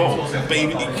to get the ball, but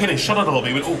he kind of shuddered a little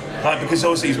bit. He went, because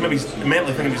obviously he's maybe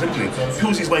mentally thinking of his injury.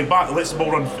 Pulls his leg back, lets the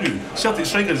ball run through. Celtic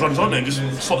striker runs on it and just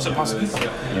slots it past the keeper.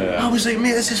 I was like,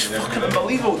 mate, this is fucking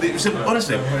unbelievable.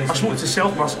 Honestly, I spoke to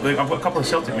Celtic. I've got a couple of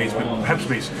Celtic mates, Hibs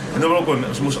mates, and they were all going, it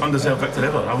was the most undeserved victory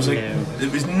ever. I was like,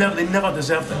 they never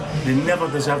deserved it. They never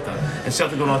deserved it. And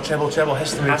Celtic going on treble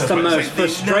history. That's the most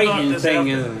frustrating thing,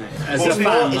 isn't it? As a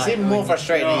fan, it's even more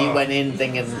frustrating that you went in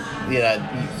thinking,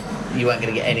 you weren't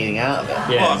going to get anything out of it.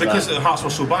 Yeah, well, because the Hearts were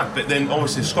so bad, but then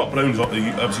obviously Scott Brown's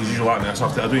obviously his usual acting.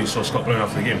 I do saw Scott Brown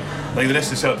after the game. Like the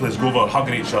rest of the Celtic players go over,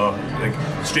 hugging each other, like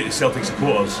straight to Celtic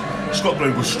supporters. Scott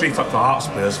Brown goes straight up to Hearts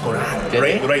players, going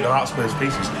right to Hearts players'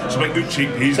 faces. So like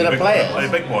Uche, he's the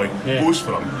big boy, goes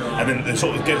for him, and then they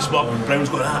sort of get split up, and Brown's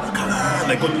going, come on,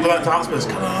 like going to Hearts players,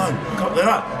 come on, like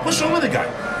that. What's wrong with the guy?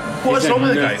 What's wrong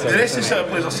with the guy? The rest of the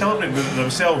Celtic players are celebrating with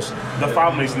themselves, their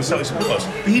families, and the Celtic supporters.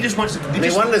 But he just wants to.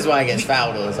 He wonders why he gets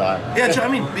fouled all the time. Yeah, do you know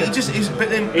what I mean?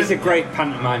 But he's a great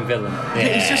pantomime villain.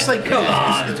 Yeah. He's just like,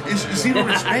 it's zero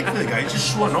respect for the guy. It's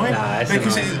just so annoying.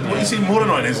 Because what you see more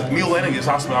annoying is Neil Lennon gets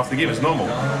asked after the game. It's normal.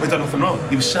 He's done nothing wrong.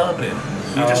 He was celebrating.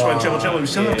 He just went jello, he was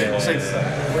celebrating. It's like,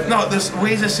 no, there's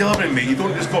ways of celebrating, mate. You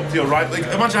don't just go up to your right. Like,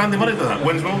 imagine Andy Murray doing that.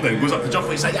 Wins Wimbledon, goes up to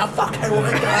Djokovic, he's like, oh, fuck, my God.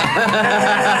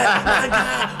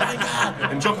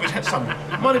 And Djokovic hits him.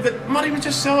 Murray was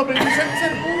just celebrating.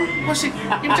 What's he?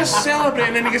 He was just celebrating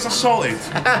and then he gets assaulted.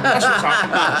 That's what's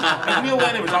happening. If Neil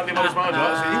Lennon was Andy Murray's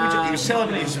manager, he was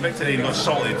celebrating his victory and he got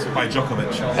assaulted by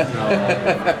Djokovic.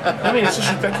 I mean, it's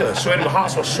just ridiculous. So anyway,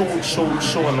 Hearts were so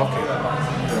unlucky.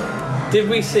 Did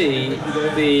we see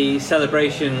the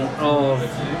celebration of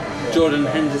Jordan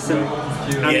Henderson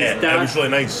and his dad? It was really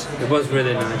nice. It was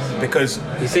really nice. Because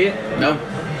you see it? No.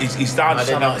 His dad's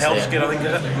had a health scare, I think, is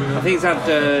it? I think he's had,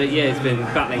 he's been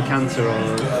battling cancer or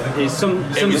he's some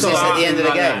sort of at the end of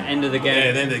the game. End of the game. Yeah,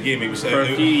 at the end of the game, it was for a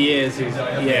few years. It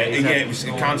was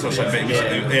cancer or something.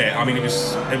 I mean, it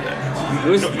was.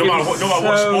 No matter what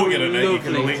sport you're in, you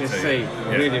can relate to it.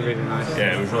 Really, really nice.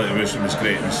 Yeah, it was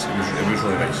great. It was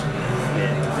really nice.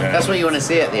 That's what you want to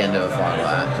see at the end of a final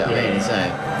act. Do you know what I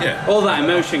mean? So all that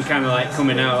emotion kind of like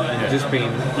coming out and just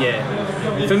being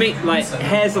For me, like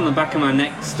hairs on the back of my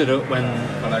neck stood up when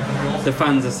the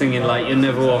fans are singing like "You'll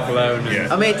Never Walk Alone."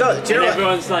 I mean, it does. Do you know what?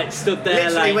 Everyone's like stood there.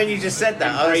 Literally, like, when you just said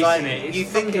that, I was like, you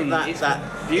think of that.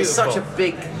 It's such a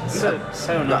big, so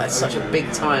nice. It's such a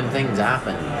big time thing to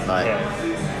happen. Like,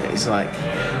 it's like,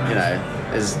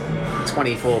 there's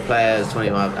 24 players,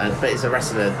 21, but it's the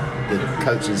rest of the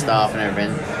coaching staff and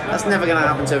everything. That's never going to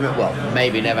happen to him. Well,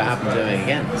 maybe never happen to him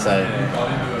again. So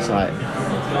it's like.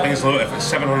 I think it's a lot. If it's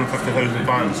 750,000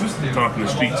 fans turn up in the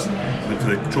streets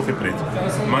for the trophy parade,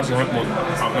 imagine how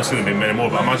much. Must have been many more,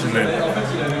 but imagine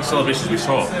the celebrations we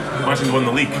saw. Imagine they won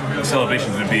the league. The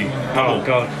celebrations would be double. Oh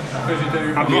God!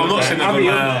 I'm not saying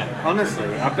that. Honestly,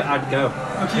 I'd go.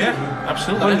 Yeah,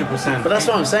 absolutely. 100%. But that's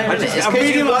what I'm saying. I isn't just- it? It's I 'cause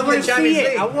really you won wanna the see Champions it.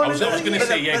 League. I wanna I was going to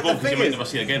say, yeah, But go, the because you thing might is- never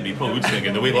see it again, but you probably would see it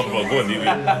again. The way Liverpool are going, you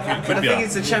But could the be thing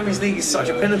is, the Champions League is such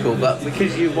a pinnacle, but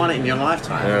because you won it in your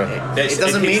lifetime, it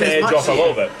doesn't mean as much.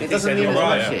 It doesn't mean as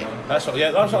much. That's what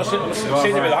I was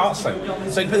saying about the Hearts thing.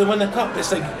 It's like, but they win the cup.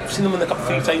 It's like I've seen them win the cup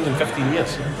 3 times in 15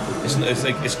 years.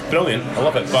 It's brilliant. I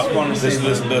love it. But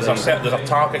there's a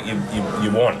target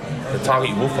you want, the target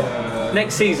you go for.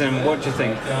 Next season, what do you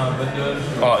think?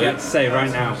 Oh, You have to say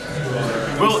right now.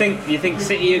 Well, You think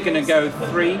City are going to go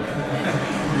 3,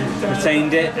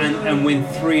 retained it, and win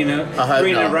 3 in a I hope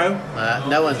 3 in a not. row?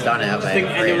 No one's done it. Have Do they? you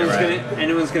think 3 in a row.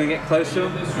 anyone's going to get close to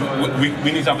them? we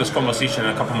need to have this conversation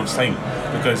in a couple of months' time,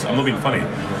 because I'm not being funny.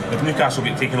 If Newcastle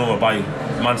get taken over by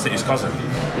Man City's cousin,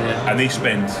 and they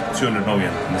spend 200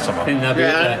 million in the summer, I think they'll be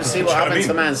up Yeah, there. and see what Do you know what I happens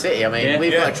to mean? Man City. I mean, Yeah.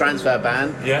 we've Yeah. got a transfer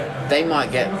ban. Yeah. They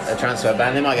might get a transfer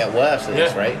ban. They might get worse at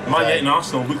this rate. Man United and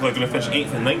Arsenal look like they're going to finish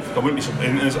 8th and 9th. I wouldn't be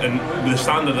surprised. And with the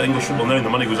standard of English football now and the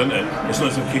money goes into it, it's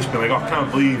not the case being like, oh, I can't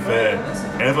believe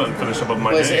Everton finished above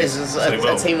Man Well, United. it's It's a like,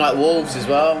 well, team like Wolves as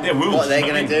well. yeah, Wolves. What are they you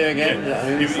know going to I do mean? again? Yeah. I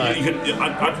mean, it's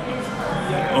like-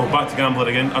 Back to gambling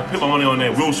again. I'd put my money on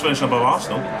Wolves finishing above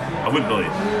Arsenal. I wouldn't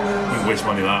waste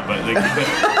money on that,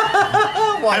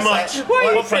 but Why how much? say- Why are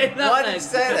you What saying that Why then? did you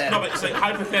say that? No, but it's like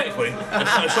hypothetically,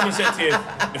 if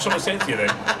someone said to you then,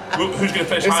 who's going to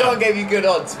finish If higher? someone gave you good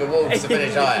odds for Wolves to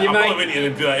finish higher, You I'm might- probably waiting to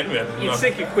do that anyway. You'd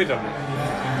stick a quid on it.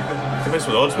 Depends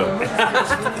what the odds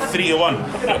were. 3 to 1.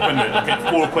 I'll get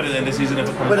 4 quid at the end of the season if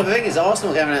it comes. but the thing is,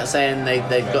 Arsenal coming out saying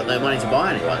they've got no money to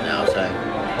buy anyone now. So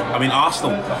I mean,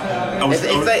 Arsenal. if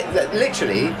they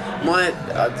literally,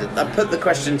 I put the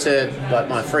question to like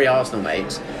my 3 Arsenal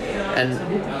mates, and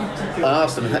I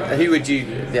asked them, who would you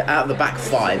out of the back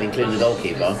 5, including the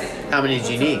goalkeeper, how many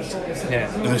do you need? Yeah.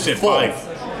 They said 4.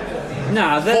 5.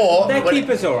 Nah, Four, their but-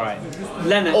 keeper's alright.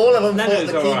 Leonard. All of them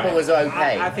Leonard's thought the keeper alright. was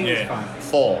okay. I think Yeah. it's fine.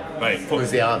 4 Right. was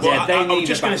the answer. Well, Yeah, they I was need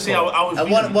just a going back to say, four. I was And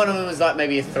reading. one of them was like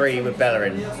maybe a 3 with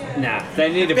Bellerin. Nah, they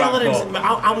need a back Bellerin's- four.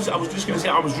 I was just going to say,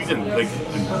 I was reading like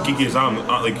Gigi Azam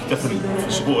at like different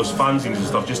supporters fanzines and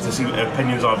stuff just to see what their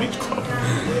opinions are of each club.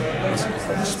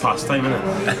 It's past time, isn't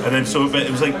it? And then so, but it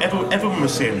was like everyone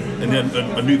was saying, and then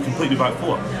a new completely back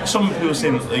 4. Some people were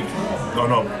saying like, oh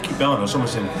no, keep Bellerin, or someone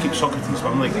was saying keep Socrates.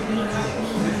 But I'm like,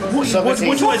 what do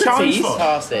you want to challenge for?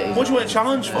 Past it. What do you want to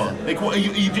challenge for? Like, what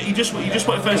you just want to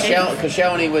finish?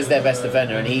 Koscielny was their best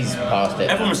defender, and he's past it.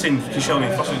 Everyone was saying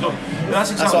Koscielny first and go. That's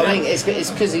That's exactly what I it. think.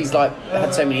 It's because he's like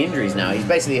had so many injuries now. He's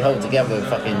basically held together with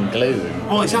fucking glue.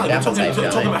 Well, exactly. We're Gaffer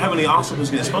tape, talking about how many Arsenal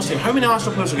players get the Spurs team. How many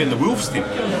Arsenal players are getting the Wolves team?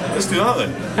 Let's do that then.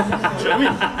 Do you know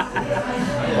what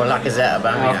I mean? Or Lacazette, Oh,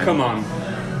 Aubameyang. come on.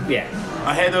 Yeah.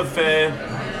 Ahead of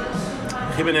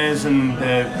Jimenez and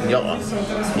Jota.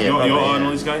 Jota and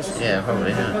all these guys? Yeah,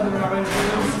 probably.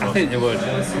 Yeah. I think they would.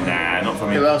 Nah, not for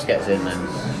me. Who else gets in then?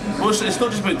 Well, it's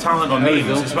not just about talent or names,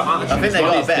 it's about attitude. I think they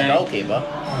got a better Day.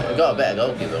 goalkeeper. They got a better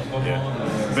goalkeeper.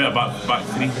 Yeah. Better back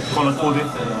 3. Conor Cody.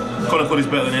 Conor Cody's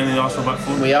better than any of the Arsenal back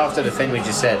 4. We after the thing we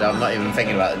just said, I'm not even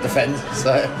thinking about the defence.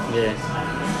 So,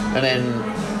 Yeah. and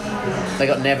then they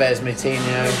got Neves,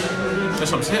 Moutinho.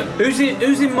 That's what I'm saying.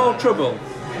 Who's in more trouble?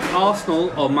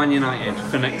 Arsenal or Man United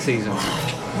for next season?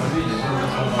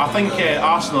 I think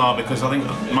Arsenal are, because I think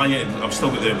Man United have still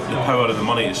got the power of the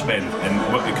money to spend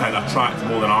and what they kind of attract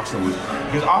more than Arsenal would.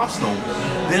 Because Arsenal,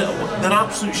 they're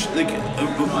absolute like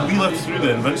we lived through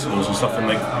the Invincibles and stuff in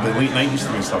like the late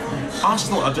 90s and stuff.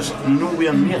 Arsenal are just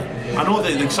nowhere near. I know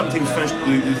that like sometimes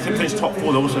they finish top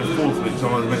 4, they always finish 4th, like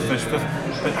some of them finish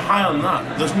 5th. But higher than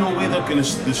that, there's no way they're going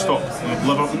to stop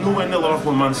Liverpool, nowhere near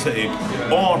Liverpool, Man City,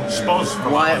 or Spurs.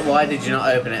 Why did you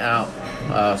not open it out?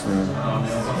 Arsenal,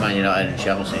 Man United, and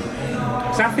Chelsea.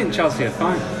 Because I think Chelsea are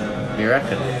fine. You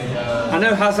reckon? I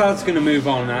know Hazard's going to move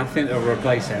on, and I think they'll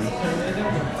replace him.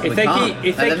 If they Can't. keep,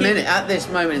 if they keep, At this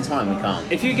moment in time, we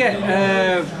can't. if you get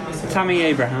Tammy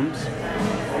Abrahams,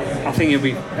 I think he'll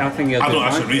be. I think he'll I do don't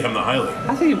actually fine. rate him that highly.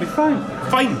 I think he'll be fine.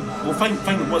 Fine. Well,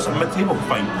 fine. What's a mid-table?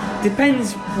 Fine.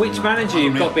 Depends which manager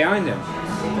you've got behind him.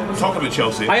 Talk about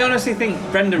Chelsea. I honestly think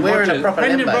Brendan We're in a Rodgers. proper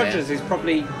Brendan limbo, Rodgers is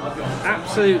probably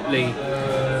absolutely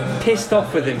pissed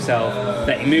off with himself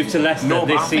that he moved to Leicester No, but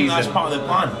this I think season. that's part of the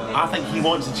plan. I think he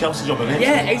wants the Chelsea job eventually.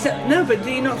 Yeah, exactly. No, but do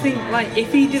you not think like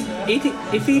if he'd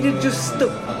just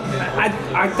stuck?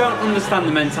 I don't understand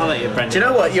the mentality of Brendan. Do you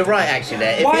know what? You're right, actually.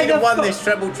 There, if Why he'd have the won fuck- this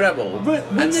treble, Win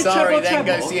and the Sarri then treble,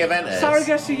 goes to Juventus, Sarri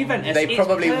goes to Juventus. they it's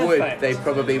probably would. perfect. They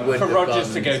probably would For have Rodgers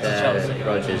gone, to go to Chelsea.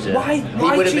 Rodgers, yeah. Why He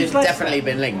would have choose been, Leicester? definitely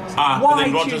been linked. And Why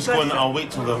then Rodgers choose going, Leicester? I'll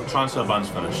wait till the transfer ban's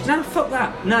finished. No, fuck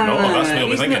that. No, No, that's what no. he'll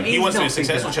be He's thinking. not- He he's wants to be a not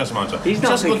successful thinking Chelsea manager. He's not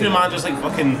Just looking at thinking managers like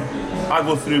fucking. I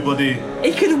go through bloody.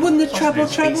 He could have won the treble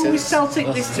pizzas, with Celtic.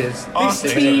 This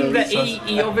sausages. team that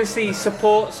he obviously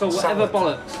supports or whatever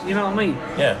bollocks. You know what I mean?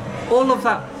 Yeah. All of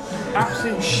that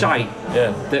absolute shite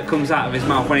that comes out of his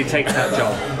mouth when he takes that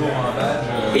job.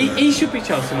 He should be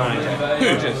Chelsea manager. Who?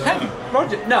 Him?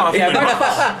 Roger? No,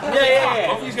 yeah,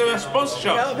 Oh, he's got a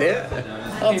sponsorship.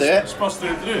 I'll do it. Supposed to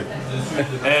do.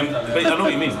 But I know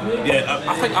what you mean. Yeah,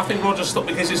 I think Rodgers stopped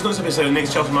because it's not supposed to say the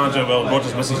next Chelsea manager. Well,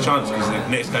 Rodgers misses his chance because the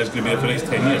next guy's going to be there for the next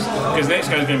 10 years. Because the next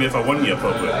guy's going to be there for 1 year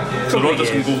probably. So Rodgers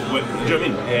can go. Do you know what I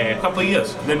mean? Yeah. A couple of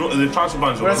years. And then the transfer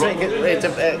ban's over. Well, it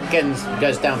again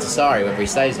goes down to Sarri whether he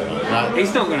stays or not. Like,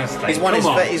 he's not going to stay.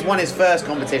 he's won his first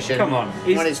competition. Come on.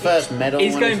 He's won his first medal.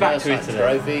 He's won going his back first, to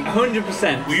like, Italy. trophy.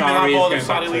 100%. Will you be that bothered if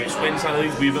Sarri Sarri leaves? When Sarri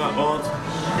leaves, will you be that bothered?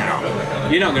 No.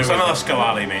 You're not going It's to. another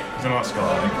Scolari, mate. It's another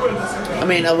Scolari. I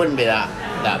mean, I wouldn't be that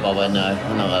bothered. No,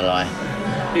 I'm not gonna lie.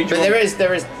 But there is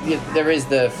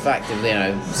the fact of, you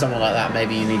know, someone like that.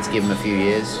 Maybe you need to give him a few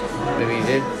years. Maybe you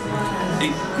did.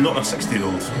 Not a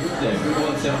 60-year-old.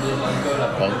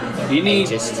 Well, You need-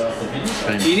 ageist.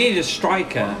 You need a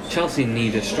striker. Chelsea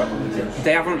need a striker.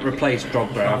 They haven't replaced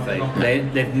Drogba, have they?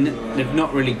 They've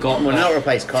not really got. Well, that. not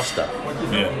replace Costa.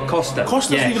 Yeah. Costa.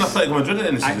 Costa's yes. leaving Atletico Madrid at the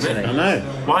end of the season, Actually. I isn't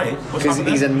know. it? Why? What's Because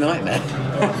happening? he's a nightmare.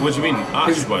 What do you mean?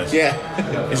 Attitude-wise?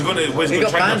 Yeah. Is he going to? Where's he He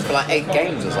going got to train banned for like 8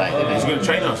 games or something, He's didn't going to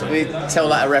train or he? something. We tell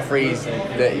like a referee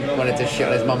that he wanted to shit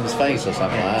on his mum's face or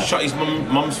something like that. Shut his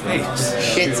mum's face.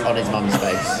 Shit on his mum's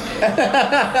face.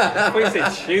 I thought you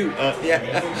said shoot.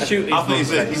 Yeah. Shoot his I thought he mum's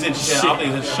said face. shit. I thought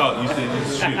he said shut. You said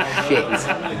shoot. Shit.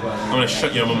 I'm going to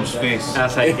shut your mum's face.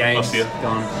 That's 8 games. Last year.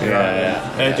 Gone.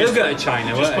 Yeah. Just go to China.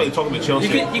 Just won't quickly it? talking about Chelsea.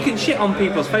 You can shit on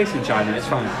people's face in China. It's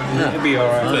fine. It'll be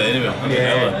alright.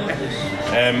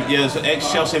 Anyway, so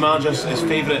ex-Chelsea manager, his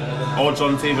favourite,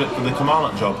 odds-on favourite for the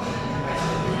Kilmarnock job.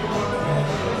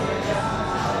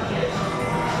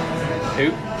 Who?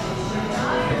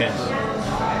 I guess.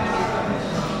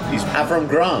 He's Avram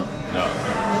Grant. no.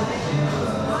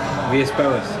 Villas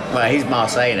Boas. Well, he's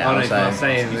Marseille now, Oh, no, he's so not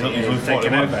saying He's he's only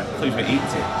taken 41. over. I thought he was about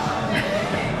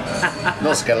 80.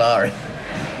 not Scolari.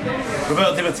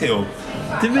 Roberto Di Matteo.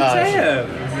 Di Matteo.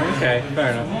 Okay,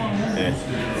 fair enough. Yeah.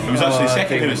 He was actually I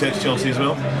second think- favourite at Chelsea as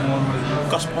well.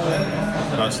 Gus Paul.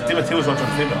 No, it's Di Matteo's not your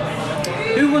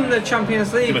favourite. Who won the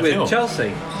Champions League Di Matteo. with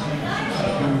Chelsea?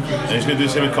 And he's going to do the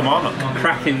same with Kilmarnock.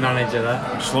 Cracking manager,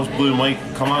 that. Just loves blue and white.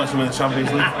 Kilmarnock's going to win the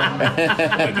Champions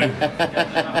League.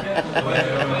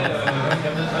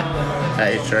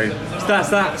 That is true. So that's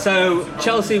that. So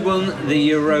Chelsea won the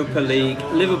Europa League,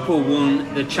 Liverpool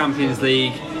won the Champions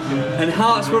League, and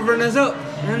Hearts were runners-up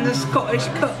in the Scottish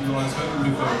Cup.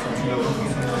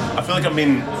 I feel like I'm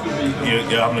being.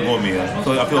 You're having a go at me here.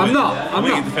 I feel I'm not. I'm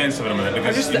going to get defensive in a minute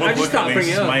because I you just both look started at me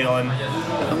bringing it up. smiling.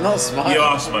 I'm not smiling. You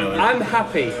are smiling. I'm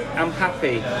happy. And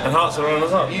Hearts are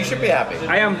runners up. You should be happy.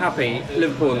 I am happy.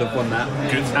 Liverpool have won that.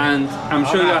 Good. And I'm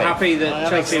sure you're happy that I'm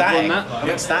Chelsea have won ecstatic. that. I'm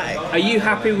ecstatic. Are you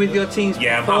happy with your team's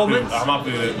Yeah, I'm performance?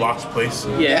 happy with last place.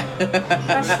 Yeah.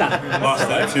 That's that. Last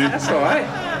 32. That's alright.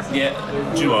 Yeah.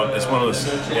 Do you know what? It's one of those.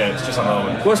 Yeah, it's just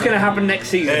another one. What's going to happen next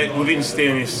season? Levine's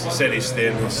staying, he's said he's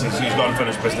staying, he's got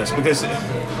unfinished business because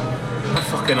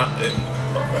fucking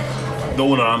the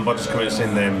owner and Bud's come out and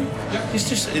saying he's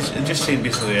just saying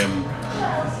basically if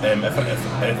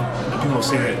people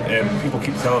say that people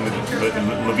keep telling me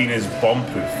that Levine is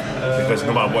bomb-proof because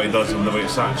no matter what he does he'll never get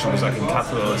sacked. She was like, in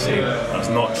capital say that's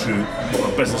not true.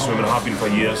 I'm a businesswoman, I have been for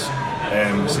years.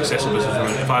 Successful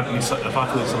businesswoman. If I feel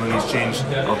that something needs changed,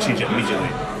 I'll change it immediately.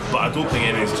 But I don't think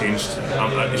anything's changed.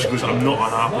 She goes, I'm not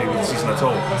unhappy with the season at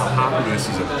all. I'm happy with the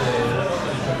season.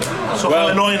 So how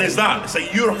annoying is that? It's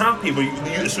like you're happy, but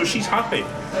so she's happy.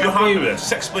 You're happy with it.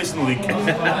 6th place in the league,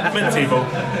 mid-table.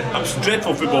 That's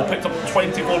dreadful football. Picked up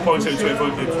 24 points out of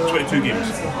 22 games.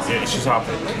 Yeah, she's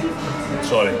happy.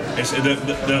 Sorry, it's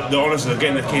the honest. They're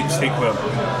getting the cake steak well.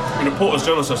 And reporters,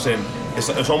 journalists are saying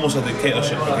it's almost a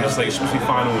dictatorship because it's like it's supposed to be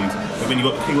fan owned. But when you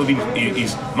got King Levine,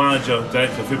 he's manager,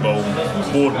 director of football,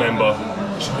 board member,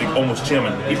 like almost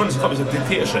chairman. He runs the club as a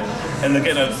dictatorship, and they're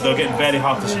getting very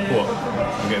hard to support.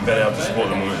 They're getting very hard to support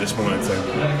them at this moment in time.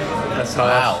 That's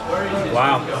Wow.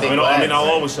 Wow. I mean, I'll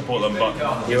always support them, but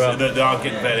You will. they are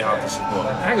getting very hard to support.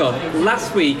 Hang on.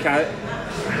 Last week I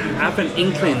have an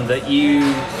inkling that you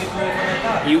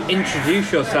you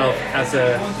introduce yourself as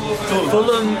a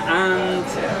Fulham and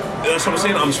That's what I'm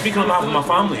saying. I'm speaking on behalf of my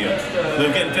family here.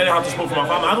 They're getting very hard to support for my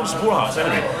family. I don't support Hearts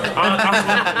anyway.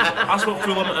 I support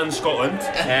Fulham in Scotland,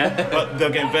 but they're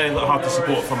getting very hard to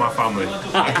support for my family.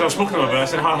 Because I've spoken to them about it. I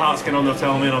said, how Hearts getting on there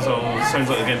telling me, and I was like, oh, it sounds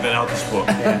like they're getting very hard to support.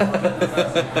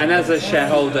 and as a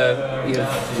shareholder,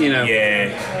 you know,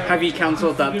 have you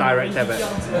cancelled that direct debit?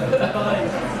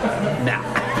 Nah.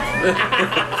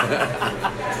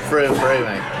 Through and through,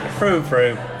 mate. Through and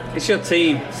through. It's your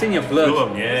team. It's in your blood.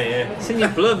 Fulham, yeah. It's in your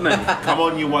blood, mate. Come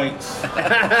on, you whites.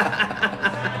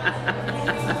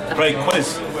 Right,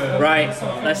 quiz. Right,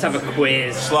 let's have a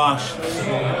quiz. Slash.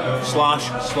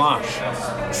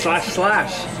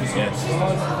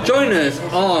 Yes. Join us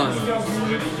on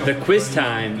the quiz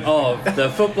time of the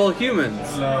Football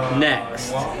Humans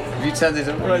next. Have you turned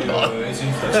into a robot?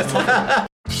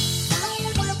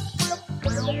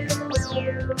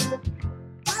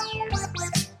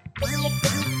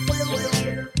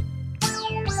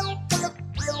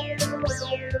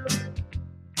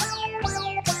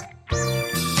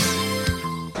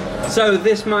 So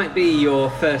this might be your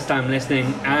first time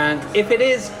listening, and if it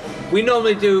is, we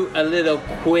normally do a little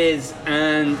quiz,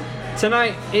 and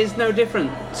tonight is no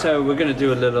different. So we're going to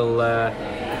do a little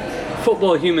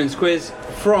Football Humans quiz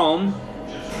from...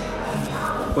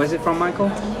 Where's it from, Michael?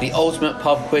 The Ultimate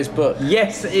Pub Quiz Book.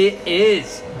 Yes, it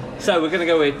is. So we're going to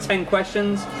go with 10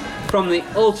 questions from the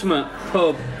Ultimate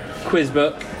Pub Quiz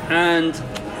Book, and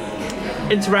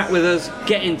interact with us,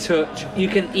 get in touch. You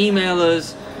can email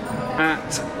us at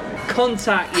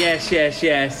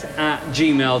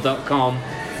contactyes@gmail.com.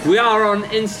 We are on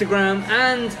Instagram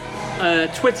and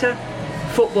Twitter,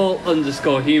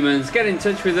 football_humans. Get in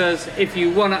touch with us if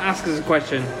you want to ask us a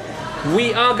question.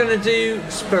 We are going to do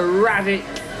sporadic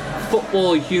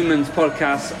Football Humans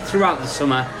podcasts throughout the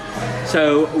summer,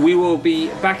 so we will be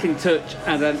back in touch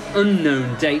at an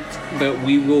unknown date, but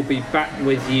we will be back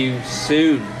with you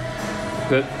soon.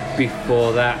 But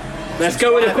before that, let's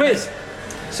go with a quiz.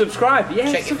 Subscribe,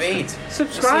 yeah. Check your feed.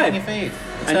 Subscribe. Your feed.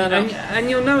 And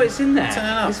you'll know it's in there. Turn it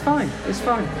up. It's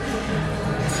fine.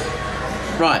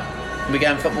 Right, we're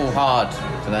going football hard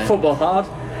today. Football hard.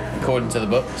 According to the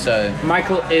book, so...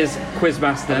 Michael is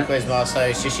quizmaster. Quizmaster, so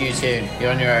it's just you two.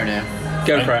 You're on your own now.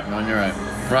 Go for it. You're on your own.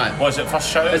 Right. What is it, first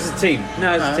shout? As a team.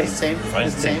 No, as a team. It's a team. Fine.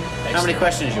 It's a team. Excellent. How many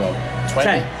questions you on? 20?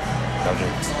 10.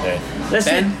 Let's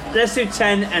 10? let's do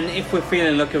 10, and if we're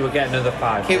feeling lucky, we'll get another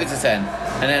 5. Keep it to 10.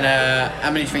 And then, how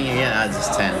many do you think you get out of this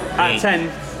 10? At 10,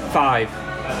 5.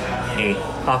 8.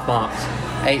 Half marks.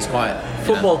 8's quite...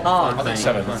 Football hard, I'll take mate.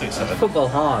 7. I'll take 7. Football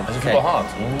hard. Is it Okay. football hard?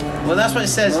 Well, that's what it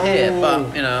says here, Oh.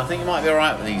 but, you know, I think you might be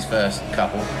alright with these first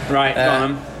couple. Right, go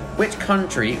on. Which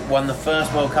country won the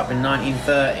first World Cup in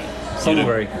 1930?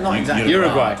 Hungary. Not exactly.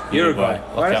 Uruguay. right. Uruguay.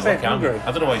 Why did I say Okay, Hungary?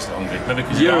 I don't know why you said Hungary. Maybe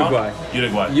because Uruguay.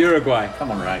 Uruguay.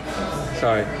 Come on, Rag.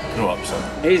 Sorry. Grow up, son.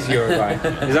 It is Uruguay.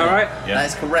 Is that right? Yeah. That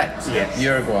is correct. Yes.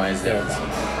 Uruguay is the answer.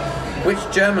 Which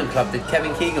German club did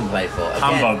Kevin Keegan play for? Again,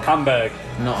 Hamburg. Hamburg.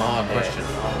 Not a hard question, I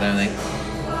don't think.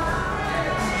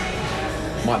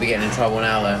 Might be getting in trouble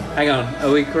now, though. Hang on.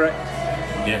 Are we correct?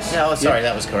 Yes. No, sorry,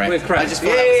 that was correct. We're correct. I just thought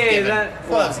Yeah, that was a yeah, given. that-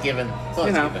 Thought that was a given. Thought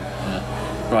you that was know. a given. Yeah.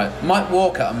 Right, Mike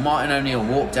Walker and Martin O'Neill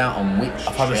walked out on which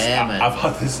chairman? I've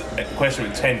had this question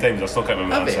about 10 times. I still can't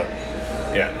remember the Have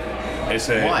answer. Yeah. It's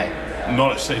Why?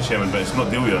 Norwich City chairman, but it's not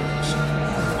Delia.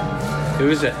 Who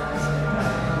is it?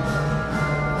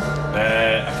 I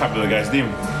can't remember the guy's name.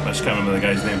 I just can't remember the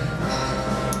guy's name.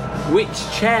 Which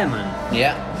chairman?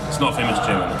 Yeah. It's not a famous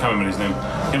chairman. I can't remember his name.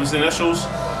 Give us the initials.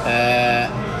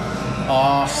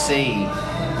 RC.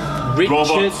 Richard.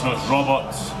 Roberts. No, it's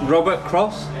Roberts. Robert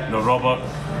Cross? No, Robert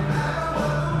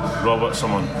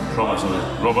someone. Robert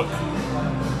something. Robert.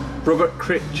 Robert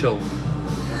Critchell.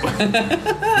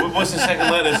 What's the second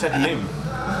letter of the second name?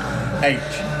 H.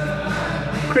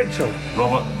 Critchell.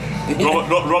 Robert.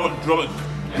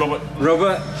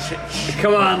 Robert.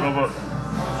 Come on. Robert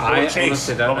I Chase.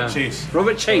 honestly don't Robert know. Chase.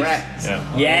 Robert Chase. Correct. Yeah.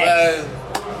 Yes. Hello.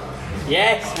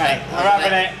 Yes, mate. We're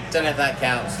having it. Don't know if that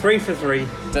counts. 3 for 3.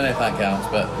 Don't know if that counts,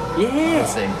 but let's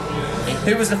Yes. see.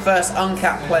 Who was the first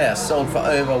uncapped player sold for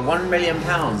over £1 million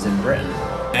in Britain?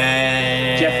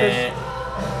 Jeffers?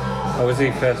 Or was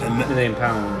he first £1 million?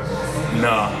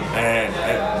 No.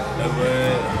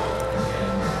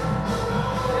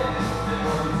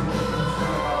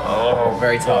 Oh,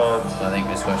 very tough. I think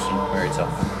this question very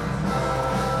tough.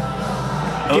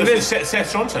 Give us-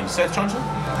 Seth Johnson. Seth Johnson.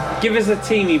 Give us a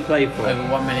team he played for. Over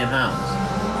 £1 million. I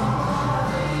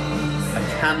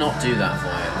cannot do that for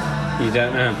you. You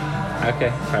don't know.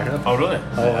 Okay, fair enough. Oh really?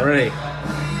 Oh, really?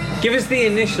 Give us the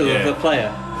initial of Yeah. the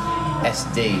player.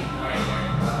 SD.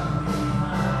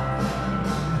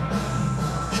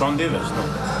 Sean Davis, no.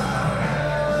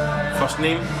 First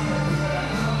name?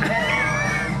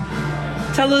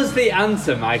 Tell us the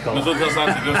answer, Michael. No, don't tell us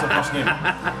that to give us the first name.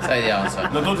 Say the answer.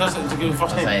 No, don't tell us to give us the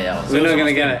first name. Say the answer. We're not going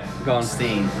to get it. Go on.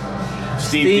 Steve.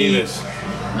 Steve Davis.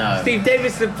 No. Steve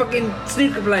Davis, the fucking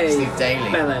snooker player. Steve Daly.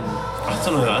 Bellend. I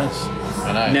don't know who that is.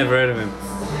 I know. Never heard of him.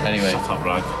 Anyway. Shut up,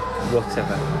 Rag.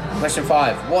 Whatever. Question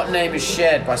 5. What name is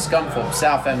shared by Scunthorpe,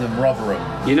 Southend and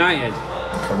Rotherham? United.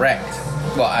 Correct.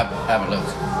 Well, I haven't looked.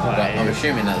 But I'm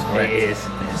assuming that's correct. It is. It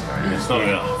is correct. It's not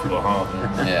really that difficult, huh?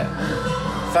 Yeah.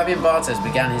 Fabien Barthez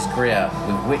began his career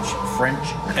with which French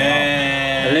club?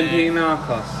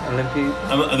 Olympiacos.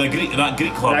 That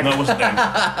Greek club, no, what's it then?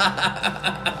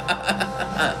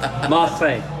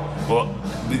 Marseille. Well,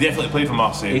 they definitely played for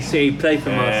Marseille. He played for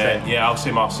Marseille. Yeah, I'll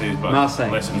say Marseille, but Marseille.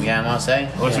 unless You began Marseille?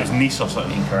 it was Nice or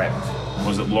something. Incorrect.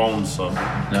 Was it Lens or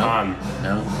Cannes?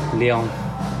 No. Lyon.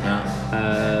 No.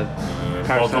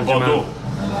 Paris Bordeaux. Saint-Germain.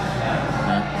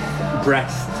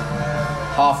 Brest.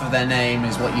 Half of their name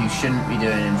is what you shouldn't be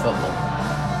doing in football.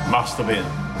 Masturbating.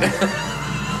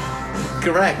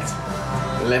 Correct.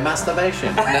 Le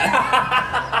masturbation. No.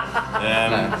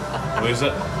 Where is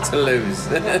it? Toulouse.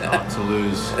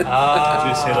 Toulouse. Did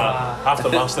you say that? After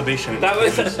masturbation. That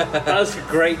was a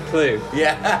great clue.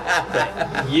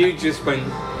 Yeah. You just went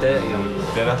dirty on.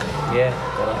 Did I? Yeah.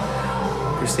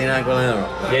 Christina Aguilera.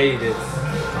 Yeah, you did.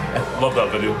 Love that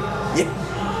video. Yeah.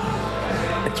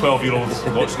 12-year-olds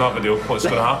watching that video. What's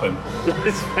going to happen?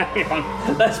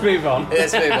 Let's move on.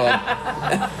 Let's move on.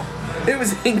 Who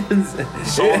was England's?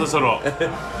 Solid as a rock.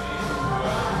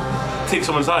 Take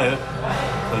someone's eye,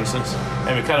 for instance.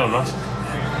 Anyway, carry on, Russ.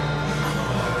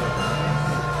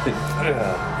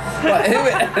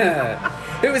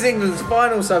 Who was England's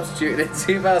final substitute in the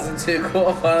 2002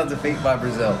 quarter-final defeat by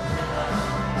Brazil?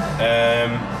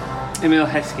 Emil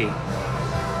Heskey.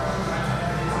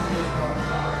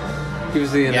 Give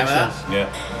us the initials. Yeah.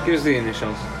 Give us the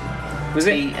initials. Was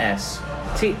it TS.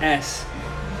 TS?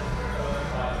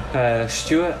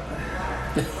 Stuart.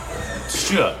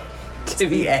 Stuart.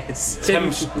 TS.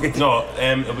 Tim. No.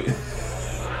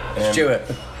 Stewart.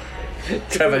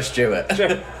 Trevor Stewart.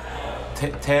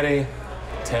 Terry.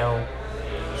 Tom.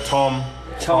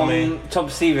 Tommy. Tom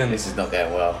Stevens. This is not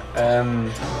going well.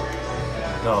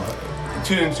 No.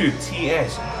 2 and 2.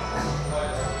 TS.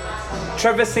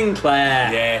 Trevor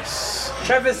Sinclair. Yes.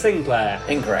 Trevor Sinclair.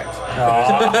 Incorrect.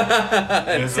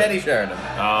 Is Teddy it? Sheringham.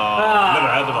 Never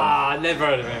heard of him. Never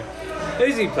heard of him.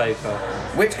 Who's he play for?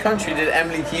 Which country did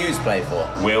Emily Hughes play for?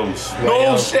 Wales. Wales.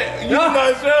 Oh shit! You did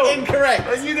that as well. Incorrect.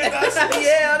 You did that as well.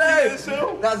 Yeah, I know. You did it as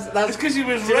well. That's It's because he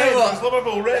was Do you know red. what? It's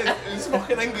Liverpool red. It's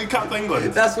fucking England. Captain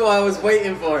England. That's why I was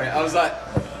waiting for it. I was like,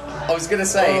 I was gonna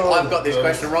say I've got this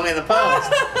question wrong in the past,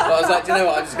 but I was like, do you know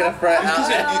what? I'm just gonna throw it out.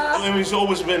 Because he's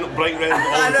always been bright red. All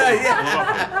I the know, time.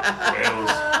 yeah.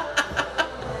 Wales.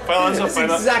 Final answer. That's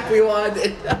Final. exactly what I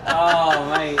did. Oh,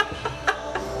 mate.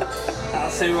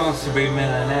 That's who wants to be a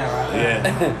millionaire, right?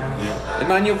 Yeah.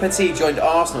 Emmanuel Petit joined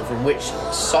Arsenal from which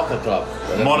soccer club?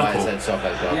 Monaco. I said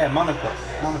soccer club. Yeah, Monaco.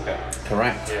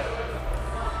 Correct.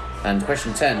 And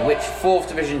question 10. Which 4th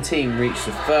division team reached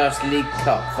the first League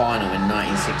Cup final in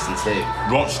 1962?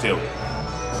 Rochdale.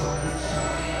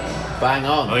 Bang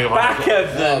on. I think I've Back had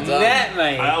of Well the done. net,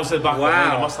 mate. I also said back of the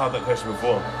line. I must have had that question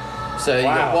before. So you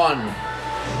got Wow. 1,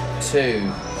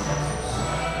 2,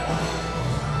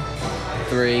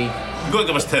 3. You've got to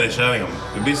give us Terry Sheringham.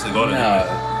 We basically got it. No.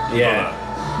 Yeah.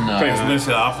 No. I was going to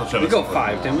say that after Trevor. We got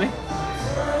 5, didn't we?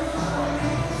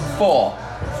 4.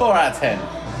 4 out of 10.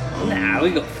 Nah, we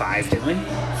got 5, didn't we?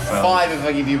 5 if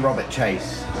I give you Robert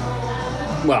Chase.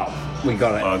 Well, we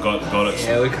got it. I got it.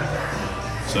 Yeah, we got it.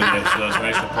 So yeah, so that's an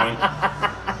extra point.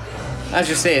 As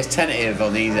you see, it's tentative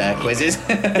on these quizzes.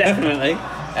 Definitely.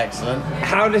 Excellent.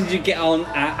 How did you get on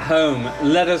at home?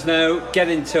 Let us know, get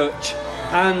in touch.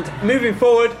 And moving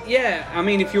forward, yeah, I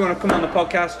mean, if you want to come on the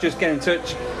podcast, just get in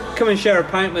touch. Come and share a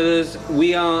pint with us.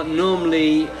 We are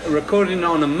normally recording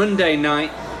on a Monday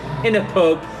night in a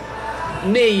pub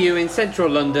near you in central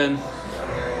London.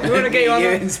 We want to get you on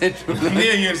Near the... you in Central London.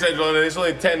 Near you in Central London. It's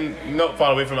only 10, not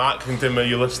far away from Accrington where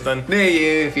you're listening. Near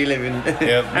you if you live in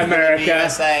Yeah. America.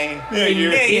 USA. Near you.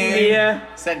 Near you. India.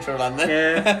 Central London.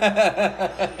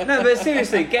 Yeah. No, but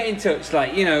seriously, get in touch.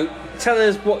 Like, you know, tell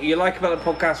us what you like about the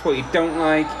podcast, what you don't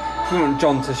like. If you want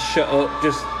John to shut up,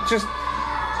 just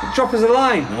drop us a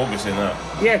line. You won't be saying that.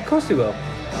 Yeah, of course we will.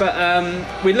 But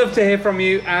we'd love to hear from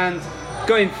you, and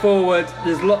going forward,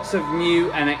 there's lots of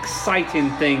new and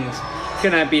exciting things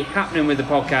going to be happening with the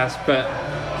podcast. But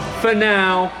for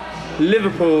now,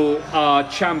 Liverpool are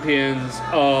champions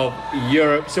of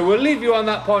Europe. So we'll leave you on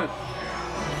that point.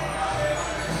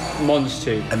 Mons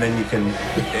tube. and then you can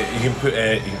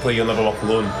play You'll Never Walk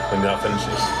Alone when that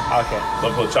finishes. Okay.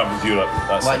 Liverpool Champions Europe.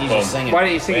 That's Why don't you the just bomb. sing it? Why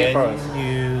don't you sing it for us? When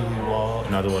you walk.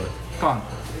 No, I don't want it. Go on.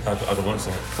 I don't want to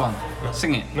sing it. Go on.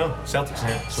 Sing it. No, Celtic sing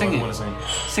it. So Sing I don't it. want to sing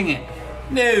it. Sing it.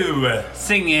 No.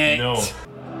 Sing it. No.